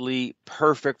absolutely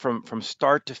perfect from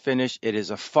start to finish. It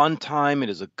is a fun time. It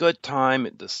is a good time.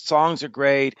 The songs are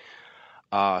great.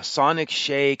 Sonic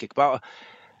Shake.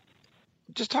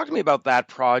 Just talk to me about that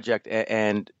project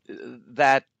and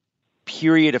that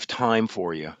period of time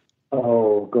for you.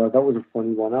 Oh God, that was a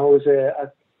funny one.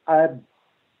 That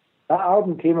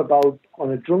album came about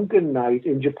on a drunken night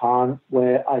in Japan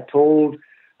where I told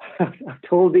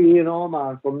the E&R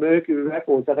man from Mercury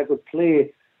Records that I could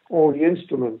play all the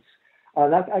instruments.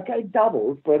 And I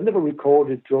dabbled, but I've never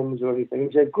recorded drums or anything.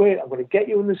 He said, great, I'm going to get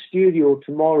you in the studio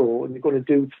tomorrow and you're going to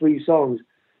do 3 songs.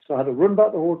 So I had to run back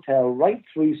to the hotel, write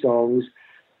 3 songs,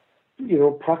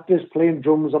 practice playing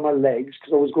drums on my legs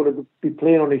because I was going to be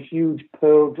playing on a huge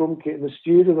Pearl drum kit in the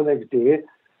studio the next day.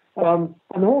 And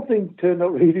the whole thing turned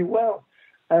out really well.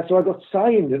 So I got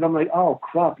signed and I'm like, oh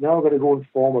crap, now I've got to go and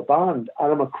form a band.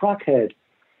 And I'm a crackhead.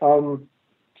 So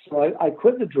I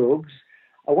quit the drugs.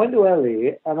 I went to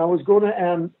LA and I was going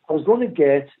to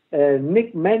get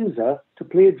Nick Menza to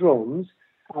play drums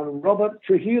and Robert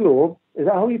Trujillo. Is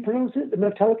that how you pronounce it? The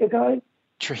Metallica guy?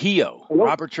 Trujillo. Hello?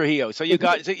 Robert Trujillo. So you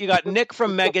got Nick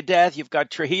from Megadeth. You've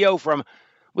got Trujillo from.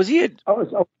 Was he in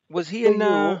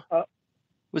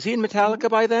Metallica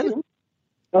by then?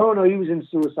 No, he was in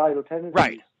Suicidal Tendencies.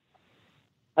 Right.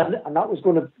 And that was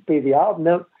going to be the album.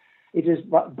 Now, it is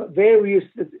various,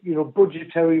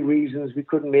 budgetary reasons we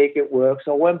couldn't make it work.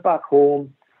 So I went back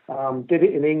home, did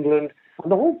it in England.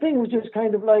 And the whole thing was just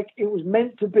kind of like, it was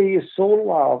meant to be a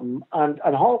solo album. And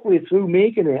halfway through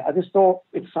making it, I just thought,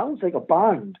 it sounds like a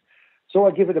band. So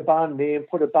I give it a band name,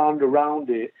 put a band around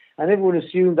it. And everyone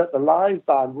assumed that the live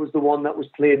band was the one that was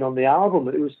playing on the album.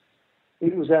 It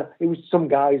was some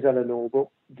guys that I know, but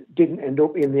didn't end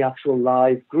up in the actual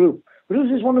live group. But it was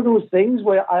just one of those things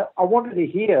where I wanted to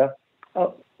hear,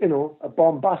 a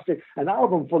bombastic, an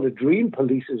album full of Dream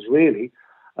Polices, really.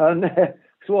 And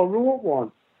so I wrote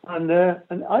one. And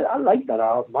I liked that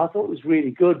album. I thought it was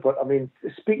really good. But, I mean,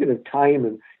 speaking of time,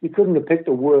 and you couldn't have picked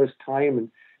a worse time.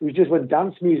 And it was just when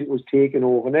dance music was taking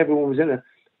over and everyone was in a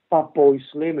Fatboy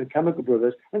Slim and Chemical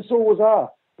Brothers. And so was I.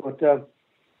 But,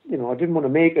 I didn't want to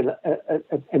make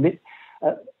an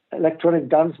electronic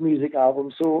dance music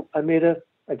album, so I made a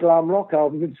glam rock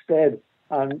album instead.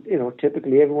 And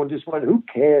typically everyone just went, "Who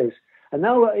cares?" And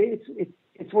now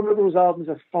it's one of those albums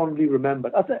that's fondly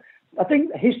remembered. I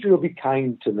think history will be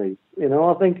kind to me.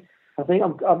 I think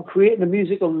I'm creating a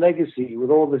musical legacy with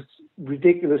all this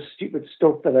ridiculous, stupid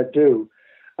stuff that I do.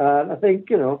 And I think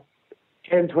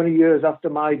 10, 20 years after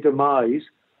my demise,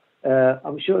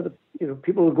 I'm sure that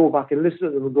people will go back and listen to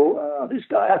them and go, "Oh, this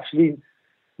guy actually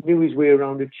knew his way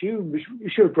around a tune. We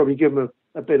should probably give him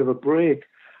a bit of a break."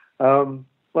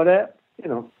 But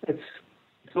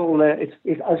it's all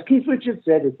as Keith Richards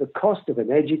said, it's the cost of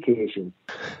an education.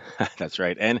 That's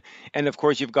right, and of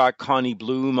course you've got Connie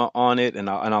Bloom on it, and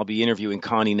I'll be interviewing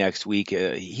Connie next week.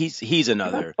 He's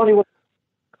another.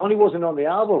 Connie wasn't on the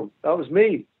album. That was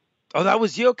me. Oh, that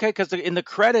was you, okay? Because in the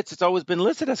credits it's always been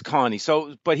listed as Connie.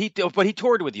 So, but he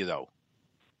toured with you though.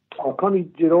 Oh, Connie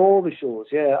did all the shows.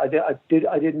 Yeah, I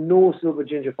did no Silver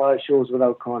Ginger Fire shows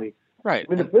without Connie. Right.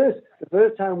 I mean, the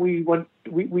first time we went,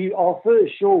 our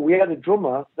first show, we had a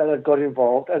drummer that had got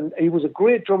involved, and he was a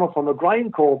great drummer from a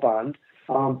grindcore band.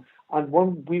 And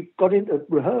when we got into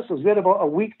rehearsals, we had about a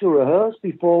week to rehearse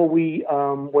before we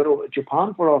went over to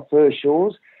Japan for our first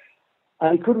shows,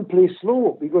 and he couldn't play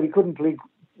slow because he couldn't play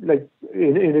like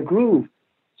in a groove.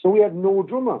 So we had no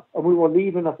drummer, and we were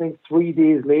leaving, I think, 3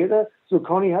 days later. So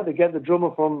Connie had to get the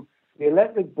drummer from the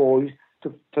Electric Boys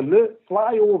to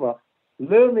fly over,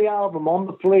 learn the album on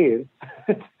the plane,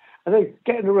 and then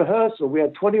get in a rehearsal. We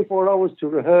had 24 hours to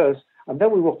rehearse, and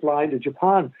then we were flying to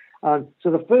Japan. And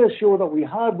so the first show that we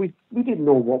had, we didn't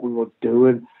know what we were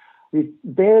doing. We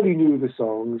barely knew the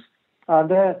songs.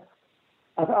 And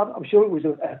I'm sure it was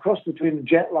a cross between the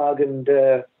jet lag and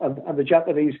the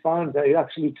Japanese fans. It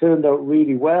actually turned out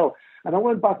really well. And I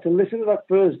went back to listen to that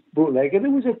first bootleg, and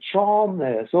there was a charm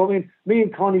there. So, I mean, me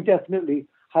and Connie definitely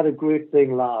had a great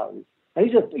thing live. And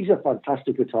he's a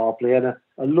fantastic guitar player and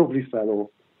a lovely fellow.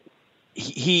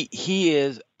 He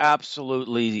is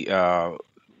absolutely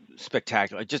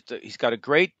spectacular. He's got a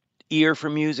great ear for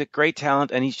music, great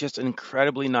talent, and he's just an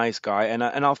incredibly nice guy. And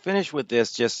I'll finish with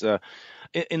this just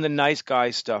in the nice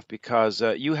guy stuff, because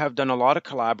you have done a lot of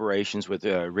collaborations with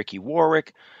Ricky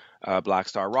Warwick, Black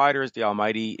Star Riders, The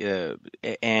Almighty,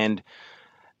 and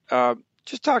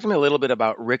just talk to me a little bit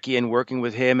about Ricky and working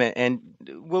with him. And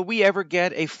will we ever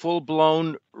get a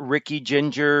full-blown Ricky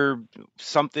Ginger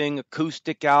something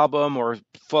acoustic album or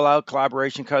full-out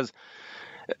collaboration? Because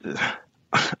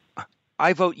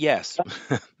I vote yes.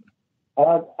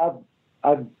 I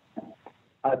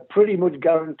pretty much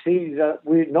guarantee that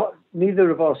neither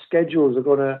of our schedules are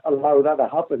going to allow that to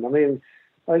happen. I mean,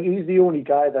 he's the only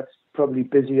guy that's probably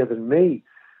busier than me,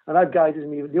 and that guy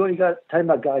doesn't even. The only time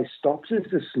that guy stops is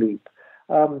to sleep.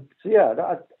 So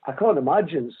yeah, I can't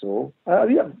imagine so.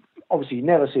 Obviously,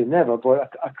 never say never,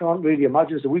 but I can't really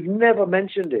imagine so. We've never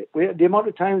mentioned it. The amount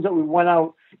of times that we went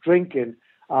out drinking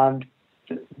and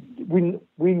we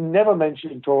never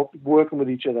mentioned working with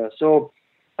each other. So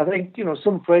I think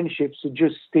some friendships should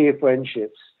just stay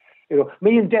friendships.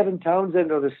 Me and Devin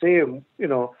Townsend are the same.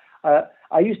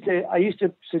 I used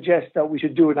to suggest that we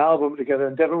should do an album together,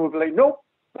 and Devin would be like, "Nope,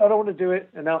 I don't want to do it."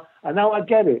 And now I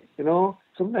get it.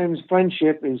 Sometimes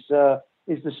friendship is the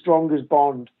strongest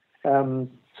bond.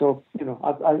 So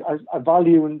I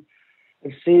value and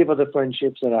savor the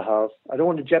friendships that I have. I don't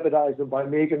want to jeopardize them by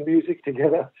making music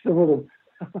together. Some of them.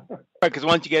 Because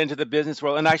once you get into the business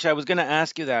world, and actually I was going to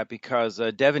ask you that because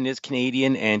Devin is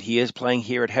Canadian and he is playing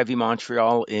here at Heavy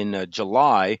Montreal in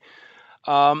July.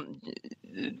 Well,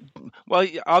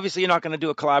 obviously you're not going to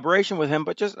do a collaboration with him,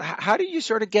 but just how do you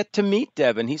sort of get to meet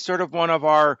Devin? He's sort of one of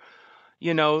our,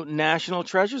 national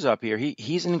treasures up here.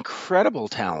 He's an incredible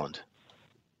talent.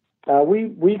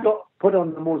 We got put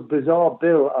on the most bizarre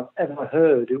bill I've ever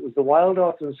heard. It was the Wild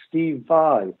Arts and Steve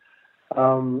Vai.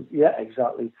 Yeah,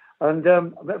 exactly. And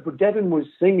Devin was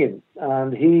singing,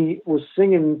 and he was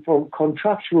singing for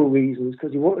contractual reasons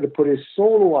because he wanted to put his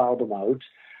solo album out,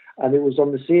 and it was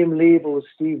on the same label as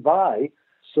Steve Vai.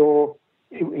 So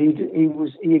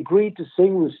he agreed to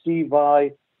sing with Steve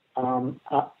Vai on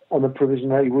the provision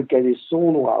that he would get his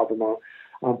solo album out.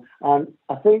 And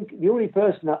I think the only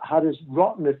person that had as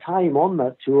rotten a time on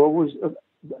that tour was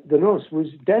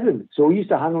Devin. So he used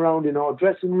to hang around in our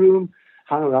dressing room,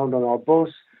 hang around on our bus.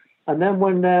 And then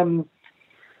when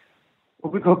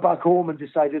we got back home and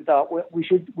decided that we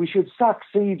should sack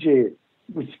CJ,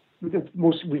 which was the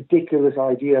most ridiculous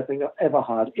idea I think I've ever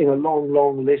had in a long,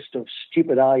 long list of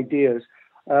stupid ideas.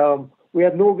 We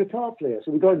had no guitar player,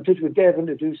 so we got in touch with Devin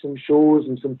to do some shows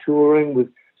and some touring with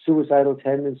Suicidal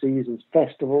Tendencies and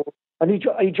festivals. And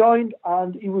he joined,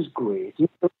 and he was great. He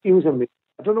was amazing.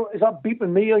 I don't know, is that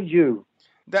beeping me or you?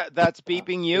 That's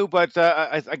beeping you, but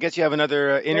I guess you have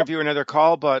another interview or another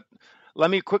call. But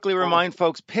let me quickly remind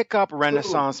folks, pick up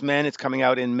Renaissance Men. It's coming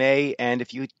out in May. And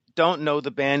if you don't know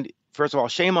the band, first of all,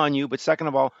 shame on you. But second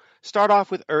of all, start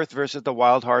off with Earth versus the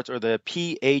Wild Hearts, or the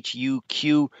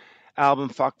PHUQ album,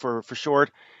 fuck for short.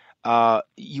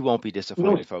 You won't be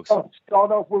disappointed, folks.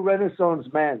 Start off with Renaissance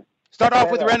Men. Start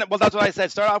off with well, that's what I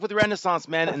said. Start off with Renaissance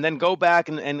Men, and then go back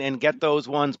and get those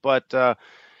ones. But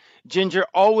Ginger,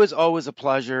 always a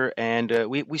pleasure, and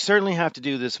we certainly have to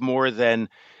do this more than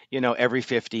every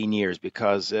 15 years,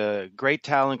 because great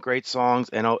talent, great songs,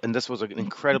 and this was an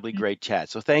incredibly great chat.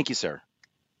 So thank you, sir.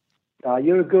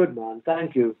 You're a good man.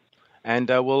 Thank you. And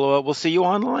we'll see you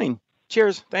online.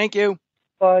 Cheers. Thank you.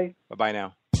 Bye. Bye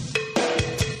now.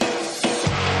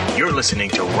 You're listening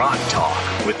to Rock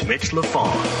Talk with Mitch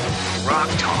LaFon. Rock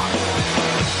Talk.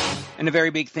 And a very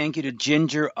big thank you to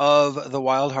Ginger of the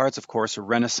Wild Hearts, of course,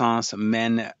 Renaissance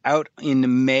Men, out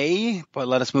in May. But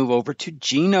let us move over to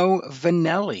Gino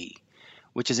Vannelli,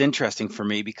 which is interesting for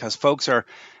me, because folks who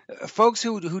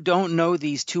don't know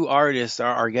these two artists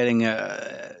are getting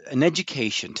an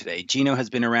education today. Gino has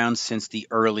been around since the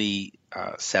early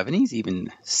 70s,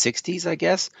 even 60s, I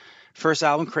guess. First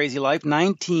album, Crazy Life,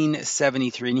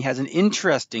 1973, and he has an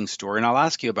interesting story, and I'll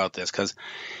ask you about this, because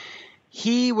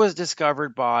he was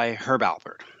discovered by Herb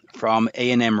Alpert from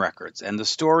A&M Records, and the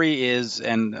story is,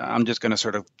 and I'm just going to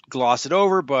sort of gloss it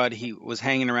over, but he was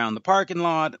hanging around the parking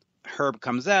lot. Herb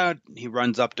comes out, he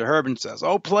runs up to Herb and says,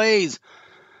 "Oh, please,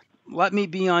 let me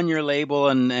be on your label,"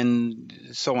 and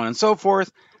so on and so forth.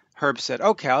 Herb said,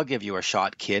 "Okay, I'll give you a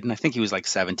shot, kid," and I think he was like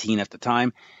 17 at the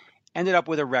time. Ended up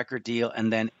with a record deal,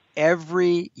 and then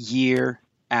every year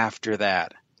after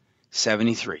that,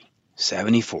 73,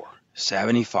 74,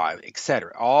 75,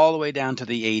 etc., all the way down to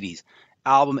the 80s,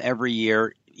 album every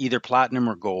year, either platinum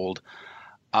or gold.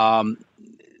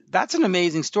 That's an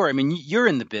amazing story. I mean, you're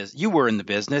in the business. You were in the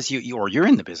business. You're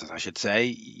in the business, I should say.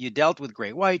 You dealt with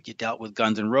Great White. You dealt with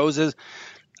Guns N' Roses.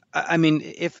 I mean,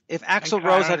 if Axl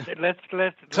Rose had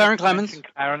Clarence Clemons.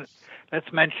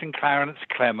 Let's mention Clarence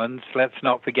Clemons. Let's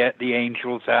not forget the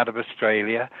Angels out of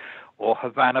Australia, or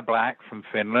Havana Black from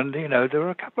Finland. There were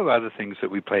a couple of other things that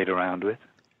we played around with.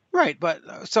 Right, but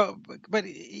let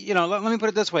me put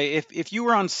it this way: if you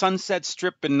were on Sunset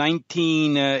Strip in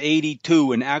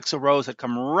 1982 and Axl Rose had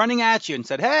come running at you and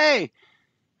said, "Hey,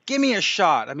 give me a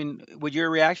shot," I mean, would your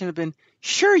reaction have been,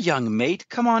 "Sure, young mate,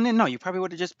 come on in"? No, you probably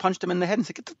would have just punched him in the head and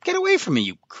said, "Get away from me,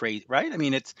 you crazy!" Right? I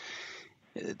mean, it's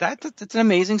an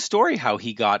amazing story how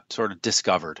he got sort of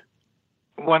discovered.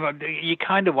 Well, you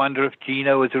kind of wonder if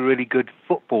Gino was a really good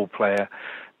football player,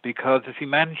 because if he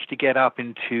managed to get up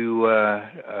into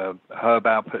Herb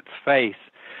Alpert's face,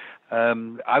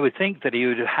 I would think that he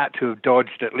would have had to have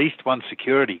dodged at least one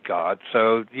security guard.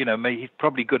 So, he's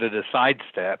probably good at a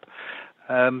sidestep.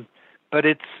 But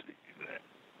it's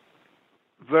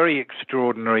very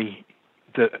extraordinary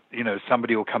that,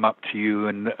 somebody will come up to you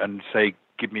and say,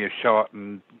 "Give me a shot,"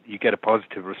 and you get a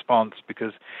positive response,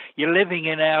 because you're living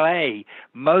in LA.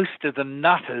 Most of the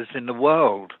nutters in the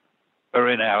world are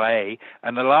in LA,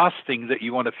 and the last thing that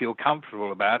you want to feel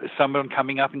comfortable about is someone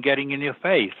coming up and getting in your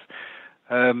face.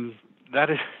 That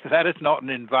is not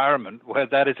an environment where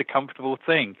that is a comfortable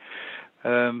thing.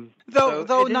 Though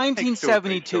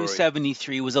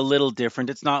 1972-73 was a little different.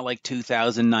 It's not like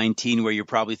 2019 where you're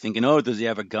probably thinking, "Oh, does he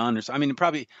have a gun?" Or something. I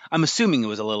mean, I'm assuming it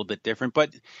was a little bit different. But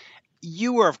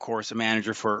you were, of course, a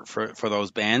manager for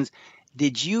those bands.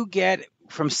 Did you get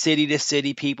from city to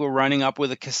city people running up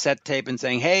with a cassette tape and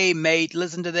saying, "Hey, mate,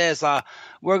 listen to this.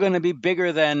 We're going to be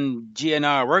bigger than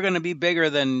GNR. We're going to be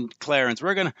bigger than Clarence.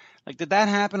 We're going to..." Did that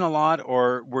happen a lot,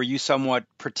 or were you somewhat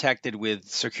protected with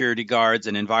security guards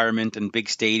and environment and big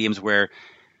stadiums where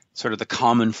sort of the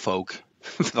common folk,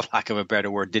 for the lack of a better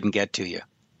word, didn't get to you?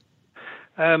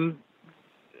 I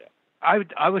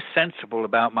was sensible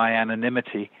about my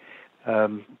anonymity,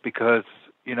 because,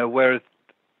 whereas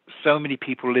so many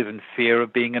people live in fear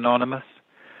of being anonymous,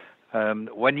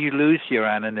 when you lose your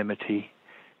anonymity,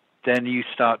 then you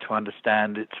start to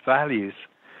understand its values.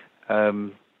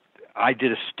 I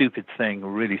did a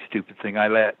really stupid thing. I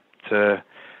let, I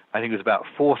think it was about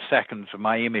 4 seconds of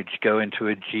my image go into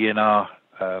a GNR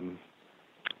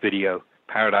video,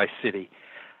 Paradise City.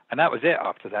 And that was it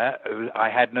after that. I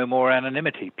had no more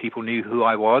anonymity. People knew who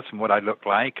I was and what I looked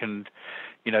like, and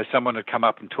someone would come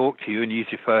up and talk to you and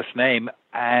use your first name,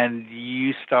 and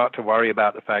you start to worry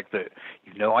about the fact that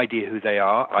you've no idea who they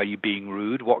are. Are you being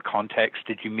rude? What context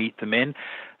did you meet them in?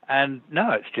 And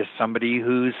no, it's just somebody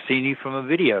who's seen you from a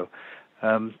video.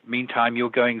 Meantime, you're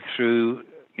going through,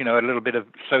 a little bit of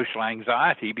social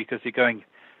anxiety because you're going,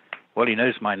 well, he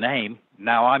knows my name.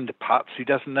 Now I'm the putz who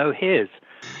doesn't know his.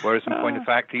 Whereas in point of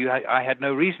fact, I had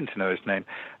no reason to know his name.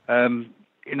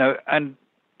 And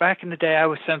back in the day, I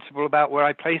was sensible about where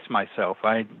I placed myself.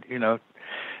 I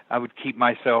would keep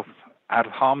myself out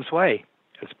of harm's way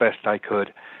as best I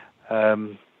could.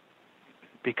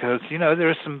 Because, there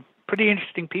are some pretty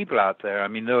interesting people out there. I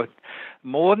mean, there were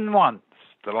more than once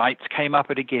the lights came up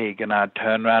at a gig and I'd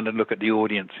turn around and look at the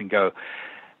audience and go,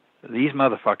 these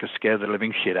motherfuckers scare the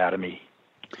living shit out of me.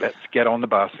 Let's get on the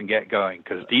bus and get going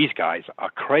because these guys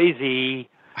are crazy.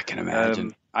 I can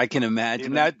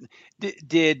imagine. Now,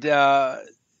 did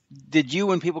you,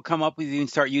 when people come up with you and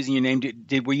start using your name,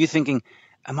 were you thinking,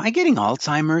 am I getting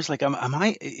Alzheimer's? Like,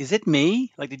 is it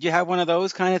me? Like, did you have one of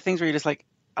those kind of things where you're just like,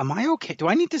 am I okay? Do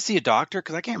I need to see a doctor?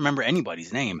 Because I can't remember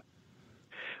anybody's name.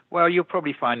 Well, you'll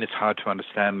probably find this hard to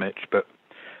understand, Mitch, but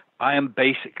I am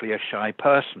basically a shy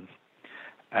person.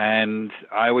 And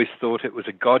I always thought it was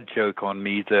a God joke on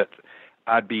me that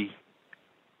I'd be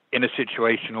in a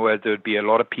situation where there'd be a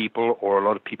lot of people or a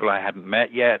lot of people I hadn't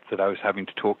met yet that I was having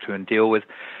to talk to and deal with.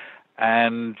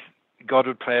 And God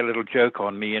would play a little joke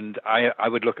on me, and I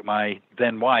would look at my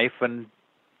then wife and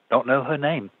not know her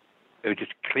name. It would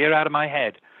just clear out of my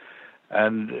head.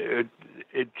 And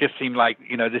it just seemed like,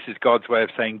 this is God's way of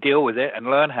saying deal with it and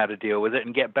learn how to deal with it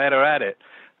and get better at it.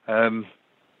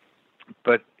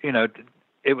 But,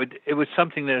 it was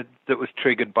something that was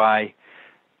triggered by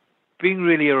being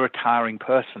really a retiring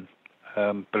person,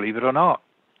 believe it or not.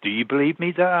 Do you believe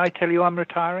me that I tell you I'm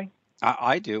retiring?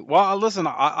 I do. Well, listen,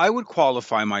 I would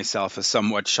qualify myself as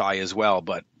somewhat shy as well,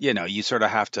 but, you sort of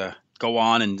have to go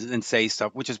on and say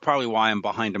stuff, which is probably why I'm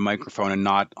behind a microphone and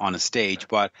not on a stage.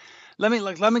 But let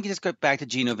me just get back to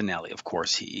Gino Vannelli. Of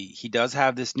course, he does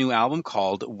have this new album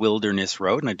called Wilderness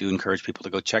Road, and I do encourage people to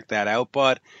go check that out.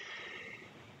 But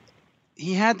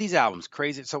he had these albums,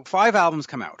 crazy. So 5 albums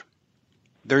come out.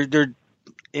 They're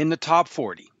in the top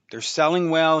 40. They're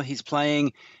selling well. He's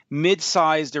playing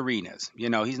mid-sized arenas.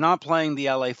 He's not playing the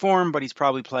LA Forum, but he's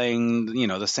probably playing,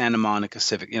 the Santa Monica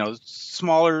Civic,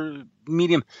 smaller,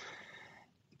 medium.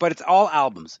 But it's all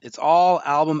albums. It's all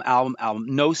album,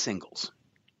 no singles.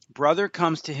 Brother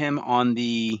comes to him on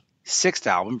the 6th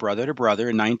album, Brother to Brother,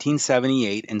 in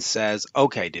 1978, and says,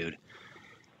 okay, dude,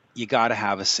 you got to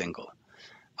have a single.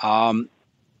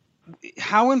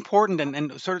 How important,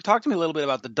 and sort of talk to me a little bit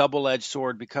about the double-edged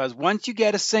sword, because once you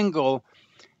get a single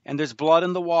and there's blood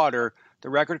in the water, the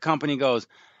record company goes,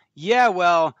 yeah,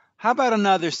 well, how about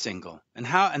another single?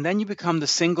 And then you become the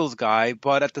singles guy,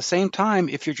 but at the same time,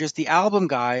 if you're just the album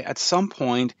guy, at some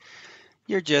point,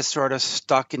 you're just sort of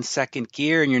stuck in second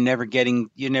gear and you're never getting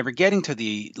to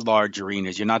the large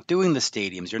arenas. You're not doing the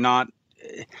stadiums. You're not,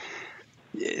 do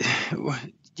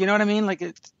you know what I mean? Like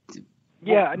it's,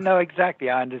 yeah, no,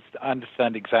 exactly. I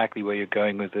understand exactly where you're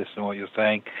going with this and what you're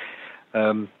saying.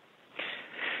 In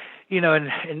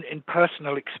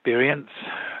personal experience,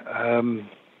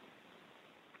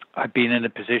 I've been in a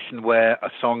position where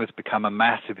a song has become a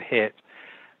massive hit,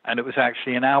 and it was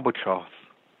actually an albatross.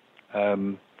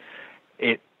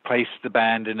 It placed the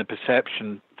band in a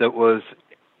perception that was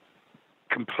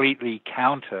completely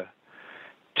counter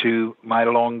to my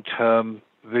long-term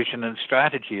vision and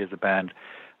strategy as a band.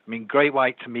 I mean, Great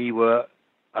White to me were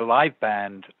a live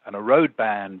band and a road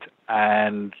band,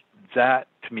 and that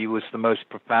to me was the most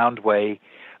profound way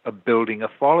of building a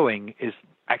following, is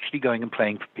actually going and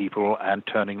playing for people and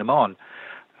turning them on.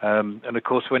 And of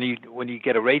course, when you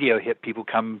get a radio hit, people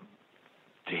come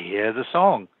to hear the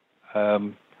song.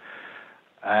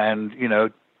 And,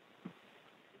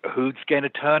 who's going to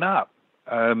turn up?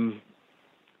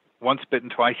 Once Bitten,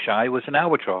 Twice Shy was an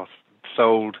albatross,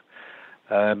 sold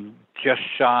just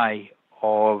shy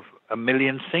of 1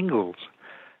 million singles.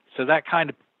 So that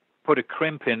kind of put a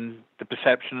crimp in the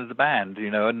perception of the band,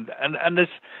 and there's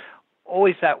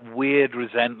always that weird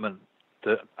resentment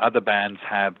that other bands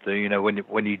have,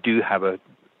 when you do have a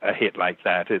hit like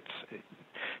that. It's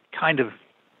kind of,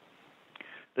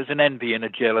 there's an envy and a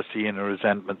jealousy and a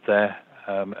resentment there,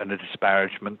 and a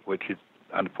disparagement, which is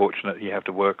unfortunate you have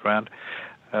to work around.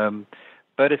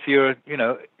 But if you're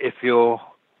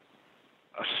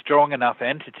a strong enough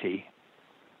entity,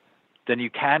 then you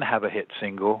can have a hit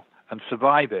single and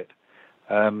survive it.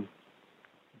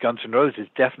 Guns N' Roses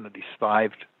definitely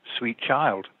survived Sweet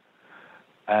Child,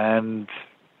 and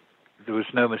there was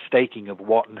no mistaking of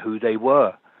what and who they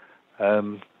were.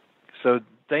 So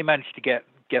they managed to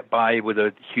get by with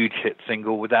a huge hit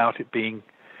single without it being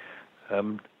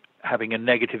having a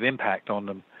negative impact on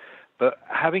them. But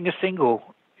having a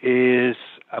single is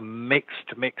a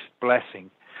mixed blessing.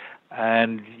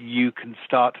 And you can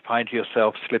start to find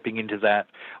yourself slipping into that.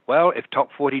 Well, if Top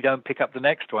 40 don't pick up the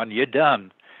next one, you're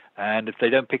done. And if they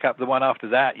don't pick up the one after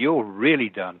that, you're really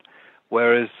done.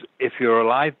 Whereas if you're a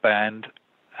live band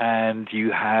and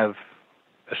you have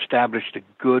established a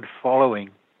good following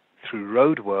through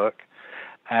road work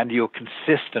and you're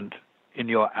consistent in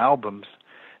your albums,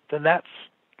 then that's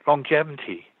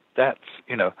longevity. That's,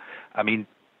 I mean,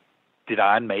 did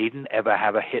Iron Maiden ever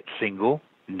have a hit single?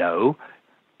 No.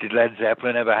 Did Led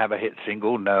Zeppelin ever have a hit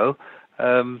single? No.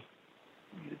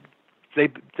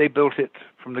 They built it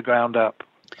from the ground up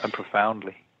and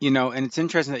profoundly. And it's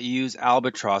interesting that you use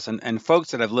Albatross, and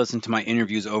folks that have listened to my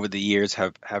interviews over the years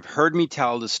have heard me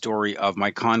tell the story of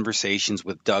my conversations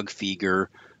with Doug Fieger,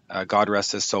 God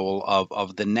rest his soul,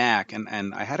 of the Knack.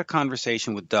 And I had a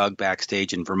conversation with Doug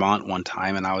backstage in Vermont one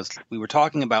time, and we were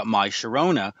talking about My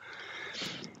Sharona.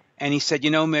 And he said,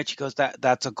 Mitch, he goes,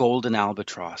 that's a golden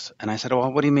albatross. And I said,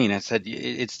 well, what do you mean? I said,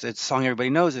 it's a song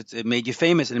everybody knows. It made you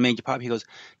famous and it made you pop. He goes,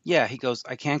 yeah. He goes,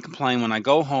 I can't complain. When I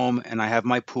go home and I have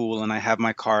my pool and I have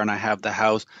my car and I have the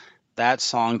house, that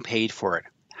song paid for it.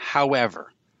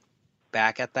 However,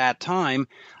 back at that time,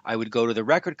 I would go to the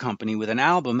record company with an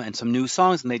album and some new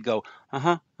songs, and they'd go,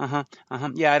 yeah,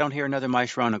 I don't hear another My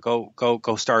Sharona.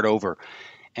 Go start over.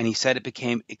 And he said it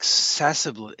became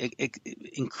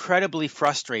incredibly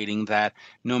frustrating that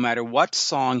no matter what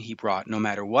song he brought, no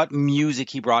matter what music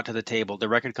he brought to the table, the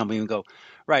record company would go,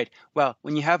 right, well,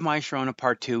 when you have My Sharona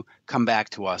Part 2, come back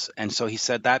to us. And so he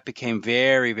said that became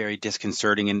very, very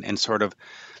disconcerting and sort of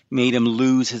made him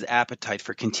lose his appetite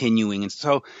for continuing. And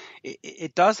so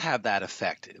it does have that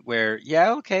effect where,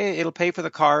 yeah, okay, it'll pay for the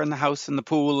car and the house and the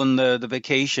pool and the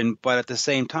vacation. But at the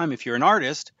same time, if you're an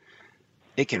artist,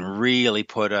 it can really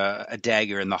put a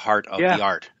dagger in the heart of the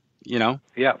art,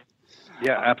 Yeah,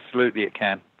 absolutely it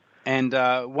can. And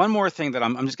one more thing that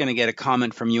I'm just going to get a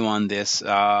comment from you on this.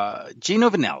 Gino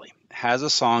Vanelli has a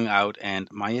song out, and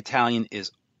my Italian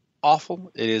is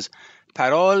awful. It is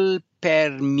Parole per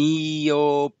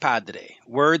mio padre,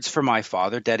 words for my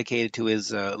father, dedicated to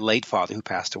his late father who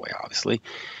passed away, obviously.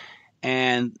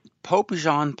 And Pope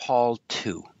Jean Paul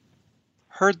II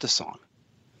heard the song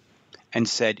and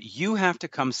said, you have to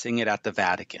come sing it at the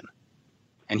Vatican.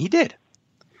 And he did.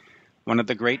 One of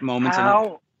the great moments.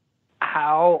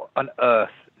 How on earth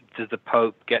does the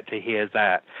Pope get to hear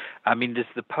that? I mean, does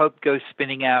the Pope go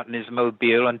spinning out in his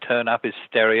mobile and turn up his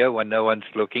stereo when no one's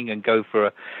looking and go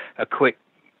for a quick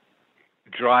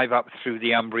drive up through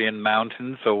the Umbrian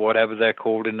Mountains or whatever they're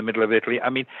called in the middle of Italy?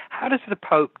 I mean, how does the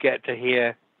Pope get to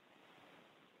hear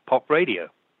pop radio?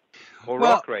 Or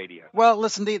rock radio. Well,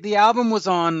 listen, the album was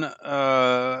on,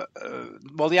 the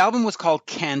album was called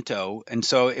Canto, and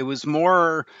so it was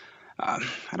more, I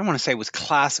don't want to say it was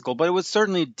classical, but it was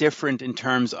certainly different in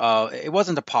terms of, it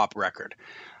wasn't a pop record.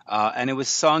 And it was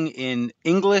sung in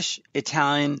English,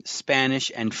 Italian,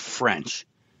 Spanish, and French,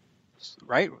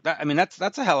 right?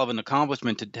 That's a hell of an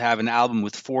accomplishment to have an album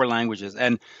with 4 languages.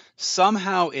 And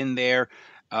somehow in there,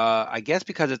 I guess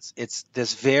because it's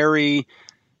this very,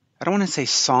 I don't want to say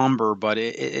somber, but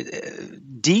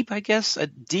deep, I guess, a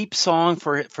deep song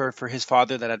for his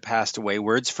father that had passed away,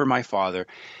 words for my father.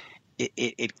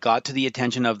 It got to the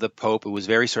attention of the Pope. It was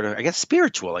very sort of, I guess,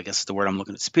 spiritual, I guess is the word I'm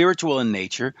looking at, spiritual in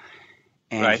nature.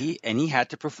 And right. he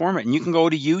had to perform it. And you can go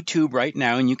to YouTube right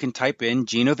now and you can type in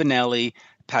Gino Vanelli,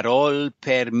 Parole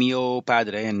per mio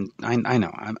padre. And I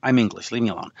know, I'm English, leave me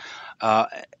alone.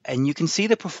 And you can see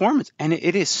the performance, and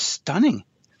it is stunning.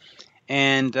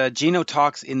 And Gino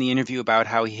talks in the interview about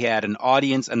how he had an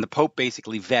audience, and the Pope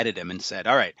basically vetted him and said,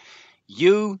 all right,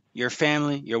 you, your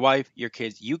family, your wife, your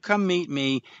kids, you come meet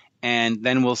me, and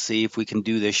then we'll see if we can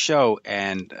do this show.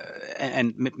 And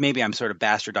maybe I'm sort of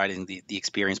bastardizing the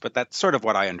experience, but that's sort of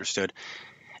what I understood.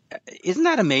 Isn't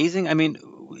that amazing? I mean,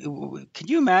 can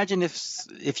you imagine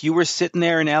if you were sitting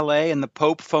there in L.A. and the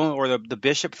Pope phone or the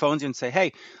bishop phones you and say,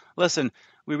 hey, listen,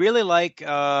 we really like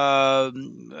House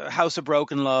of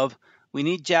Broken Love. We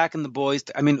need Jack and the Boys.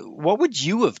 I mean, what would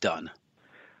you have done?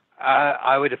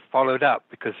 I would have followed up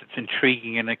because it's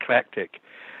intriguing and eclectic.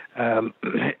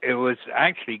 It was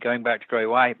actually, going back to Great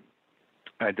White,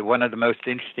 one of the most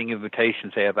interesting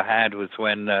invitations I ever had was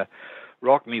when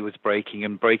Rock Me was breaking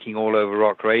all over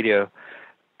rock radio.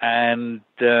 And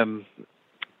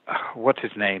what's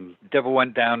his name? Devil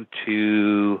Went Down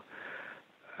to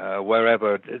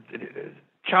wherever.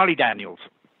 Charlie Daniels.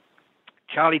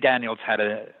 Charlie Daniels had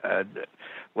a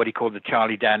what he called the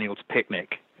Charlie Daniels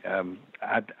picnic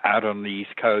out on the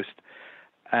East Coast,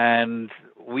 and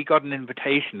we got an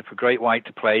invitation for Great White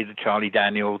to play the Charlie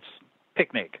Daniels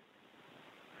picnic,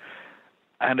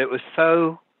 and it was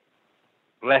so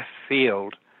left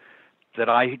field that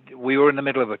we were in the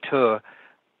middle of a tour.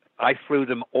 I flew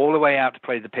them all the way out to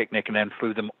play the picnic and then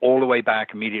flew them all the way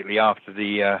back immediately after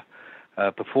the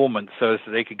performance so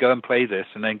they could go and play this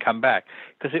and then come back,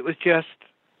 because it was just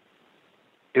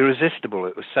irresistible.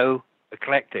 It was so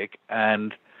eclectic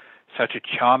and such a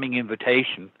charming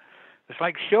invitation. It's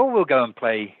like, sure, we'll go and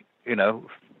play,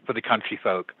 for the country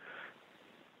folk.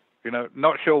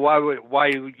 Not sure why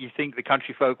you think the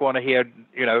country folk want to hear,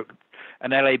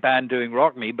 an LA band doing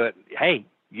Rock Me, but hey,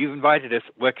 you've invited us,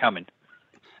 we're coming.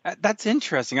 That's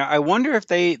interesting. I wonder if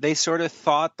they sort of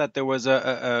thought that there was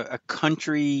a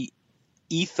country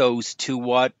ethos to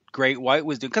what Great White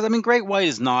was doing. Because, Great White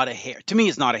is not to me,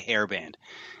 it's not a hair band.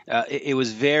 It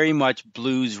was very much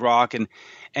blues rock.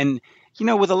 And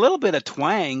with a little bit of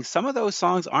twang, some of those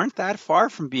songs aren't that far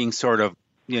from being sort of,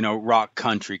 rock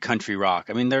country rock.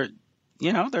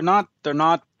 They're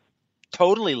not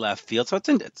totally left field. So it's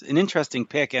an interesting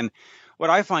pick. And what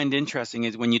I find interesting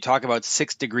is when you talk about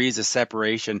 6 degrees of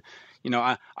separation,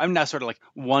 I'm now sort of like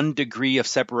 1 degree of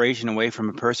separation away from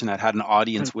a person that had an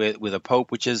audience with a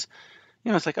pope, which is,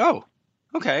 it's like, oh,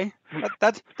 okay,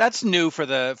 that's new for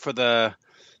the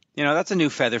that's a new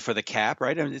feather for the cap,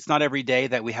 right? It's not every day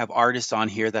that we have artists on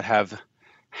here that have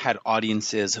had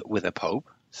audiences with a pope.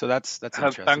 So that's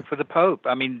interesting. Sung for the Pope.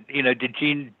 Did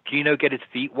Gino get his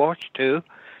feet washed too?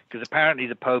 Because apparently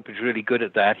the Pope is really good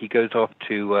at that. He goes off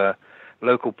to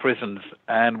local prisons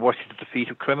and washes the feet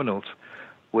of criminals,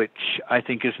 which I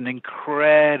think is an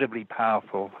incredibly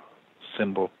powerful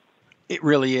symbol. It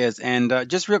really is. And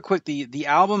just real quick, the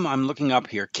album I'm looking up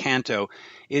here, Canto,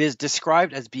 it is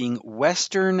described as being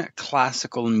Western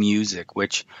classical music,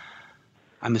 which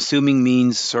I'm assuming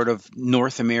means sort of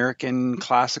North American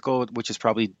classical, which is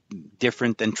probably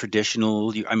different than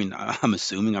traditional. I'm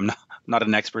assuming. I'm not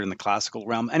an expert in the classical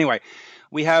realm. Anyway,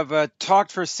 we have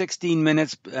talked for 16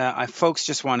 minutes. Folks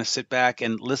just want to sit back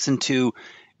and listen to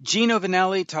Gino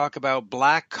Vannelli talk about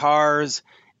black cars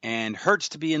and Hurts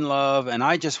to Be in Love, and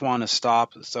I just want to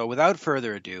stop. So without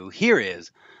further ado, here is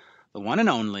the one and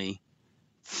only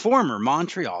former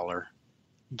Montrealer,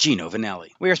 Gino Vannelli.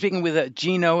 We are speaking with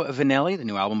Gino Vannelli. The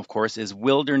new album, of course, is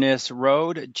Wilderness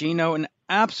Road. Gino, an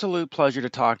absolute pleasure to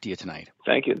talk to you tonight.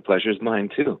 Thank you. The pleasure is mine,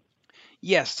 too.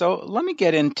 Yes, so let me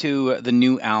get into the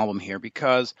new album here,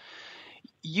 because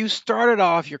you started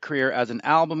off your career as an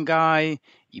album guy.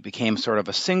 You became sort of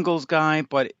a singles guy,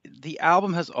 but the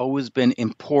album has always been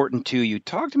important to you.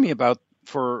 Talk to me about,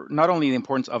 for not only the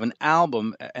importance of an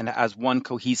album and as one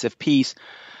cohesive piece,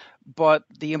 but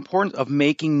the importance of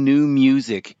making new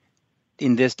music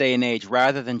in this day and age,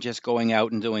 rather than just going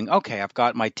out and doing, okay, I've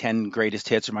got my 10 greatest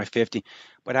hits or my 50,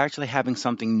 but actually having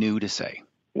something new to say.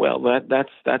 Well, that's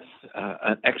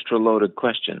an extra loaded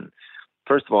question.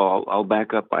 First of all, I'll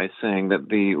back up by saying that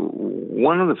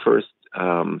one of the first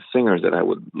singers that I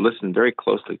would listen very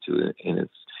closely to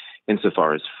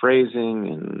insofar as phrasing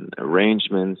and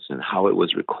arrangements and how it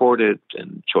was recorded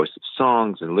and choice of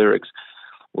songs and lyrics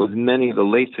was many of the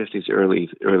late 50s, early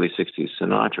 60s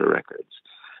Sinatra records.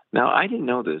 Now, I didn't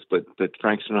know this, but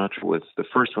Frank Sinatra was the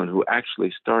first one who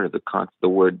actually started the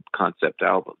word concept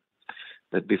album.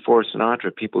 That before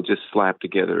Sinatra, people just slapped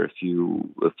together a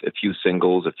few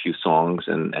singles, a few songs,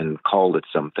 and called it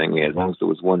something, as long as there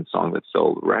was one song that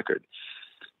sold the record.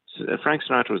 So Frank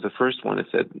Sinatra was the first one that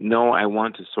said, no, I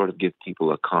want to sort of give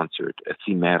people a concert, a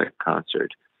thematic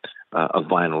concert, a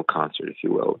vinyl concert, if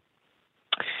you will.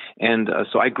 And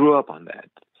so I grew up on that.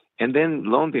 And then,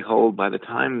 lo and behold, by the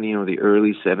time, the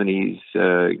early 70s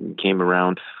came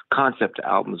around, concept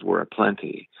albums were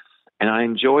aplenty. And I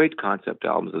enjoyed concept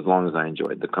albums as long as I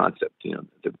enjoyed the concept,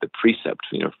 the precept,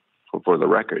 for the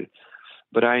record.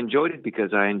 But I enjoyed it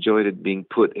because I enjoyed it being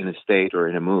put in a state or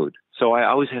in a mood. So I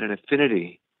always had an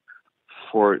affinity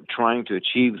for trying to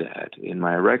achieve that in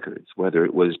my records, whether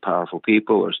it was Powerful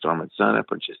People or Storm at Sunup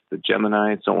or just the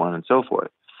Gemini and so on and so forth.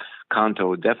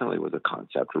 Canto definitely was a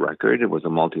concept record. It was a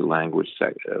multi-language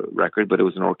record, but it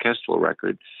was an orchestral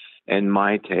record. And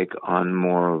my take on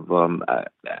more of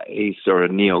a sort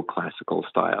of neoclassical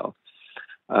style.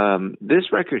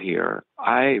 This record here,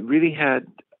 I really had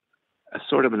a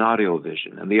sort of an audio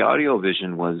vision. And the audio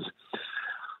vision was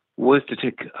to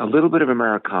take a little bit of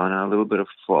Americana, a little bit of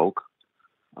folk,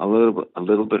 a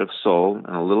little bit of soul,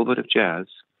 and a little bit of jazz,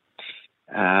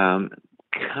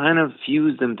 kind of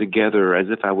fuse them together as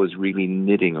if I was really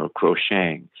knitting or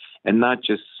crocheting, and not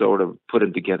just sort of put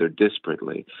them together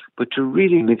disparately, but to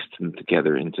really mix them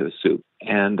together into a soup.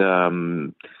 And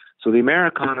so the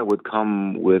Americana would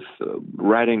come with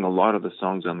writing a lot of the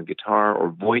songs on the guitar or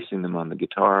voicing them on the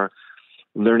guitar,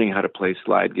 learning how to play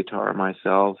slide guitar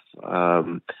myself,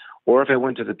 or if I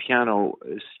went to the piano,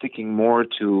 sticking more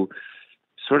to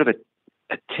sort of a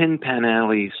Tin Pan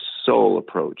Alley soul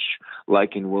approach,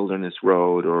 like in Wilderness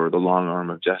Road or The Long Arm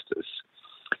of Justice.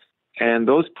 And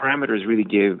those parameters really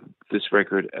gave this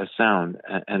record a sound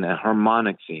and a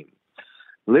harmonic theme.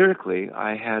 Lyrically,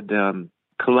 I had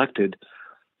collected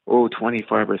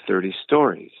 25 or 30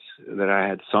 stories that I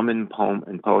had, some in poem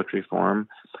and poetry form,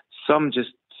 some just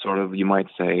sort of, you might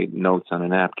say, notes on a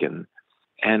napkin.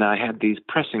 And I had these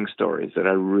pressing stories that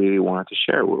I really wanted to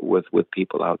share with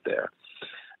people out there.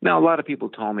 Now, a lot of people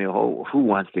told me, who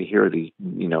wants to hear these,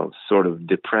 sort of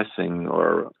depressing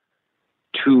or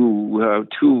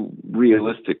too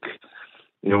realistic,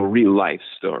 real life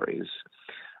stories.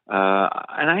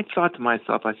 And I thought to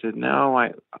myself, I said, no,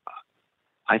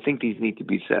 I think these need to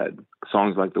be said.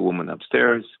 Songs like The Woman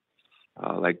Upstairs,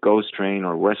 like Ghost Train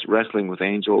or Wrestling with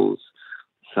Angels,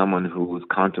 someone who's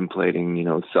contemplating,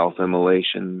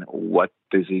 self-immolation. What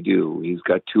does he do? He's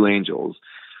got two angels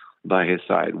by his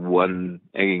side, one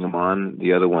egging him on,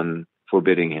 the other one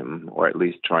forbidding him, or at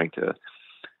least trying to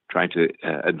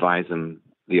advise him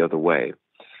the other way.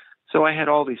 So I had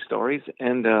all these stories,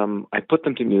 and I put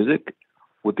them to music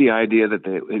with the idea that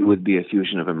it would be a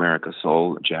fusion of America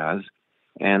soul, jazz,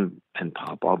 and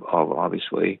pop,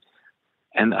 obviously.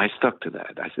 And I stuck to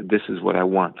that. I said, this is what I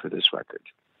want for this record.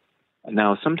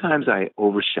 Now, sometimes I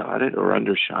overshot it or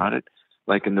undershot it.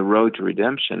 Like in The Road to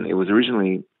Redemption, it was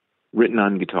originally written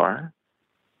on guitar,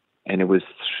 and it was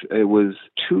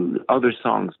two other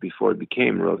songs before it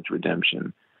became Road to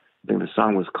Redemption. I think the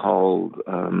song was called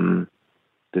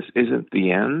This Isn't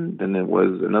the End, and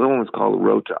another one was called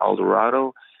Road to El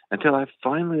Dorado, until I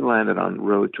finally landed on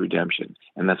Road to Redemption,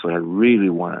 and that's what I really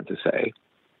wanted to say.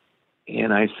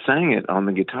 And I sang it on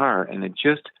the guitar, and it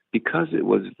just, because it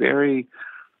was very,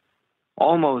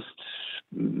 almost,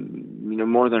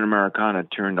 more than Americana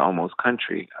turned almost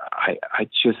country, I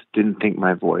just didn't think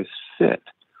my voice fit.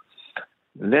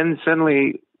 And then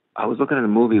suddenly, I was looking at a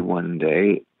movie one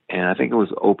day, and I think it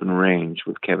was Open Range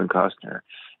with Kevin Costner,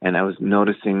 and I was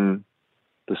noticing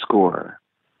the score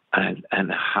and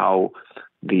how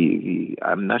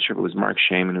I'm not sure if it was Mark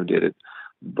Shaman who did it,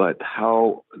 but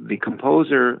how the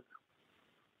composer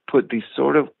put these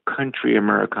sort of country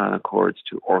Americana chords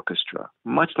to orchestra,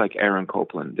 much like Aaron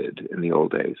Copland did in the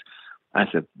old days. I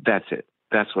said, that's it.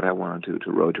 That's what I want to do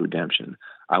to Road to Redemption.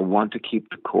 I want to keep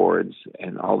the chords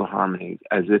and all the harmonies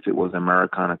as if it was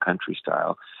Americana country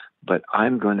style, but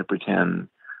I'm going to pretend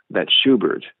that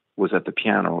Schubert was at the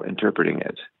piano interpreting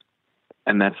it.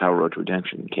 And that's how Road to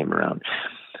Redemption came around.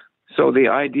 So the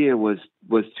idea was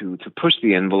to push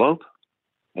the envelope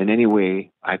in any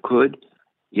way I could,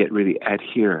 yet really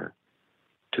adhere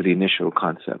to the initial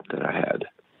concept that I had.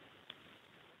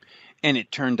 And it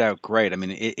turned out great. I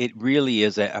mean, it really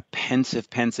is a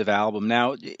pensive album.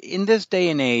 Now, in this day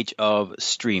and age of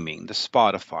streaming, the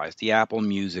Spotifys, the Apple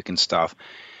Music and stuff,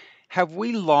 have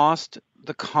we lost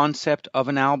the concept of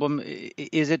an album?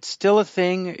 Is it still a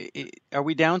thing? Are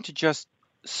we down to just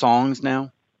songs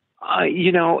now?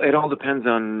 It all depends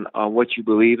on what you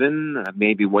believe in,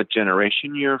 maybe what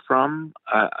generation you're from.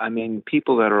 I mean,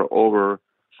 people that are over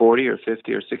 40 or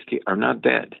 50 or 60 are not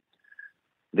dead.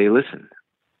 They listen.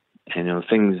 And,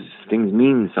 things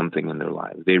mean something in their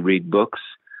lives. They read books.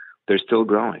 They're still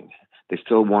growing. They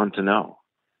still want to know.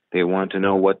 They want to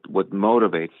know what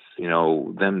motivates,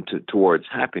 them towards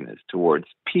happiness, towards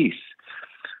peace,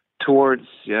 towards,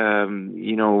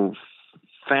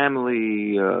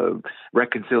 family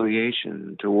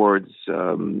reconciliation, towards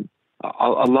a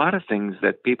lot of things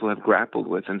that people have grappled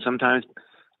with. And sometimes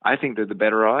I think they're the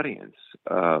better audience.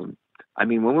 When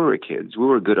we were kids, we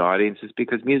were good audiences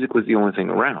because music was the only thing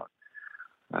around.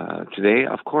 Today,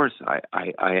 of course,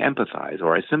 I empathize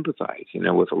or I sympathize,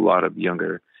 with a lot of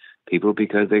younger people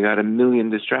because they got a million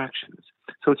distractions.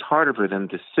 So it's harder for them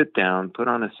to sit down, put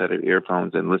on a set of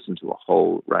earphones and listen to a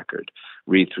whole record,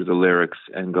 read through the lyrics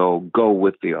and go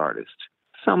with the artist.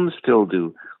 Some still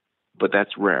do, but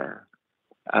that's rare.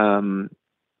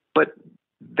 But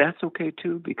that's okay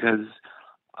too because,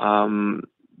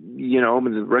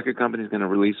 the record company is going to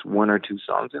release one or two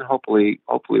songs and hopefully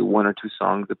one or two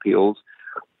songs appeals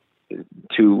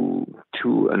to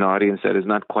an audience that is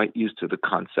not quite used to the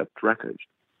concept record.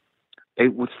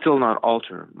 It would still not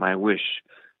alter my wish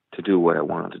to do what I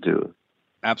wanted to do.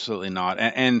 Absolutely not.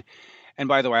 And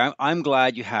by the way, I'm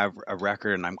glad you have a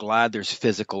record, and I'm glad there's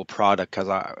physical product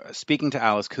because speaking to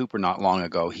Alice Cooper not long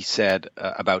ago, he said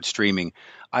about streaming,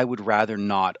 I would rather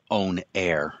not own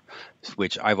air,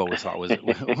 which I've always thought was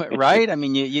right. I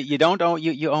mean, you don't own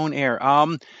you own air.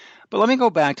 But let me go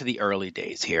back to the early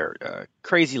days here.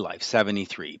 Crazy Life,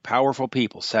 73. Powerful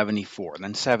People, 74.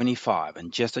 Then 75.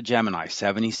 And Just a Gemini,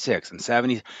 76. And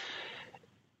 70.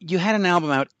 you had an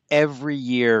album out every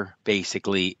year,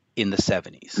 basically, in the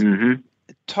 70s. Mm-hmm.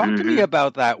 Talk to me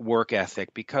about that work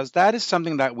ethic, because that is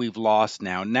something that we've lost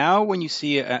now. Now, when you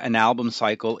see an album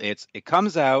cycle, it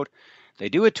comes out, they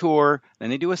do a tour, then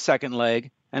they do a second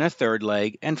leg and a third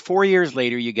leg, and 4 years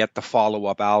later, you get the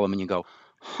follow-up album, and you go,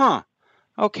 huh,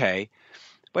 okay.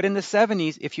 But in the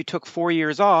 70s, if you took 4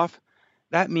 years off,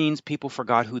 that means people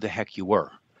forgot who the heck you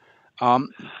were.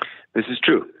 This is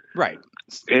true. Right.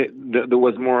 There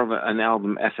was more of an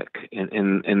album ethic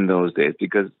in those days,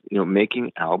 because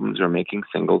making albums or making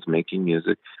singles, making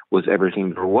music was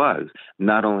everything there was,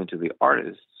 not only to the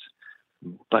artists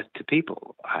but to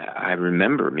people. I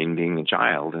remember being a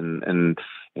child and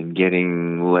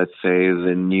getting, let's say,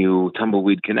 the new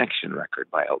Tumbleweed Connection record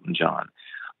by Elton John.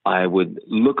 I would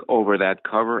look over that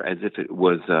cover as if it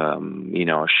was a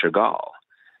Chagall,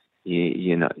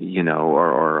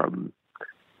 or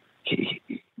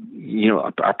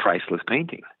a priceless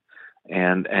painting,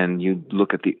 and you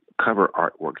look at the cover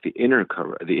artwork, the inner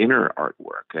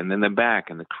artwork, and then the back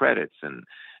and the credits, and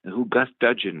who Gus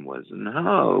Dudgeon was, and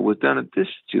how it was done at this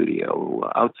studio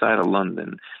outside of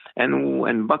London,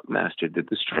 and Buckmaster did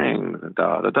the strings, and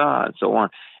and so on.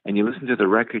 And you listen to the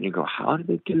record and you go, how did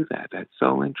they do that? That's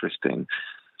so interesting.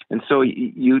 And so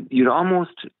you'd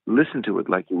almost listen to it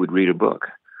like you would read a book.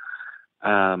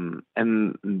 And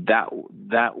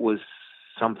that was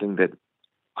something that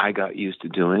I got used to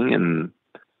doing, and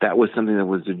that was something that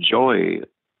was the joy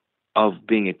of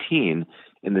being a teen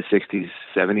in the 60s,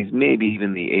 70s, maybe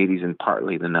even the 80s and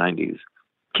partly the 90s.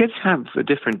 Kids have a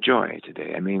different joy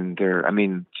today.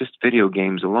 Just video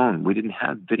games alone. We didn't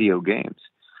have video games.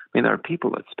 There are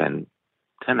people that spend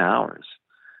 10 hours,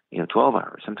 12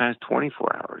 hours, sometimes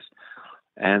 24 hours.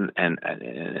 And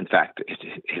in fact,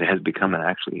 it has become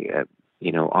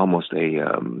almost a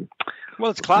well,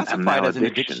 it's classified as an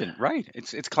addiction, right?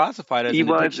 It's classified as an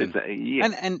addiction.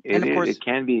 And of course, it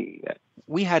can be.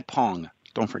 We had Pong.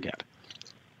 Don't forget.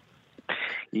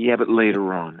 Yeah, but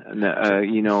later on,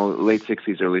 late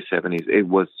 60s, early 70s, it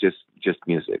was just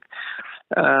music.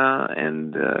 But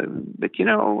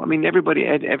everybody,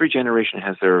 every generation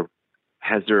has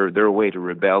their way to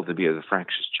rebel, to be a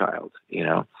fractious child,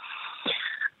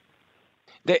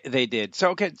 They did.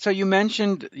 So you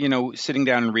mentioned, sitting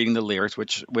down and reading the lyrics,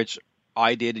 which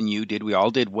I did and you did. We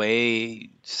all did.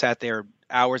 Sat there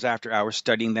hours after hours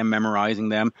studying them, memorizing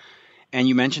them. And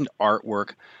you mentioned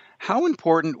artwork. How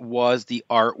important was the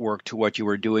artwork to what you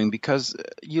were doing? Because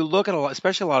you look at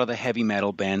especially a lot of the heavy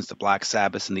metal bands, the Black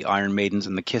Sabbaths and the Iron Maidens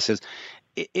and the Kisses.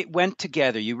 It went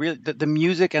together. You really the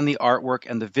music and the artwork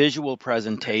and the visual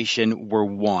presentation were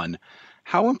one.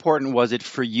 How important was it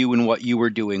for you in what you were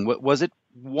doing? Was it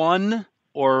one,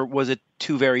 or was it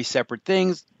two very separate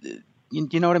things?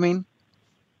 You know what I mean?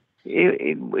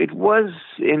 It was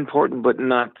important, but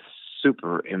not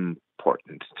super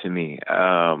important to me.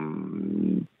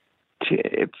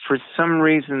 For some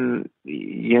reason,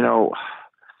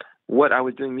 what I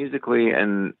was doing musically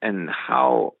and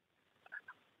how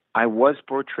I was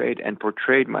portrayed and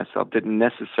portrayed myself didn't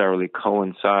necessarily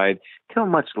coincide till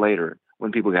much later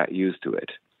when people got used to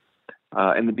it.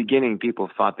 In the beginning, people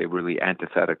thought they were really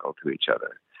antithetical to each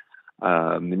other.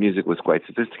 The music was quite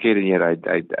sophisticated, yet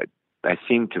I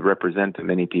seemed to represent to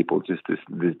many people just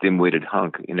this dim-witted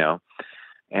hunk,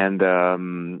 And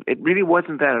it really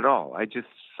wasn't that at all. I just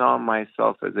saw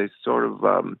myself as a sort of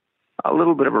a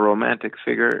little bit of a romantic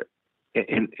figure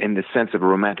in the sense of a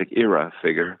romantic era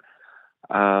figure.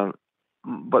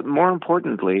 But more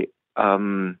importantly,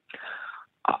 and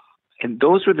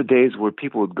those were the days where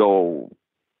people would go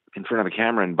in front of a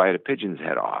camera and bite a pigeon's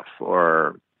head off,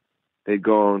 or they'd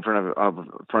go in front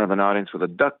of an audience with a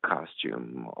duck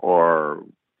costume, or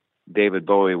David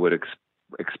Bowie would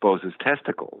expose his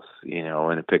testicles, in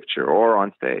a picture or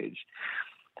on stage.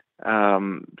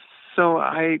 So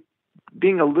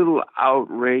being a little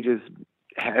outrageous,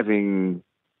 having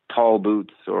tall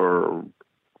boots or,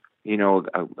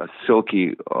 a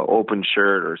silky open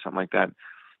shirt or something like that,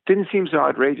 didn't seem so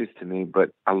outrageous to me, but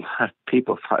a lot of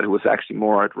people thought it was actually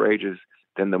more outrageous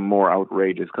than the more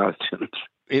outrageous costumes.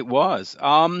 It was.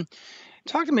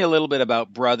 Talk to me a little bit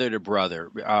about Brother to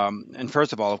Brother. And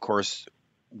first of all, of course,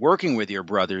 working with your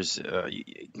brothers,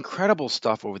 incredible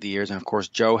stuff over the years. And of course,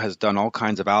 Joe has done all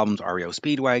kinds of albums, REO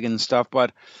Speedwagon and stuff.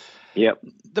 But yep,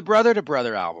 the Brother to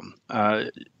Brother album,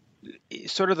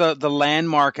 sort of the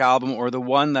landmark album, or the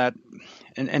one that,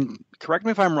 and correct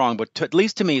me if I'm wrong, but at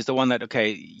least to me is the one that,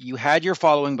 okay, you had your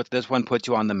following, but this one puts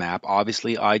you on the map.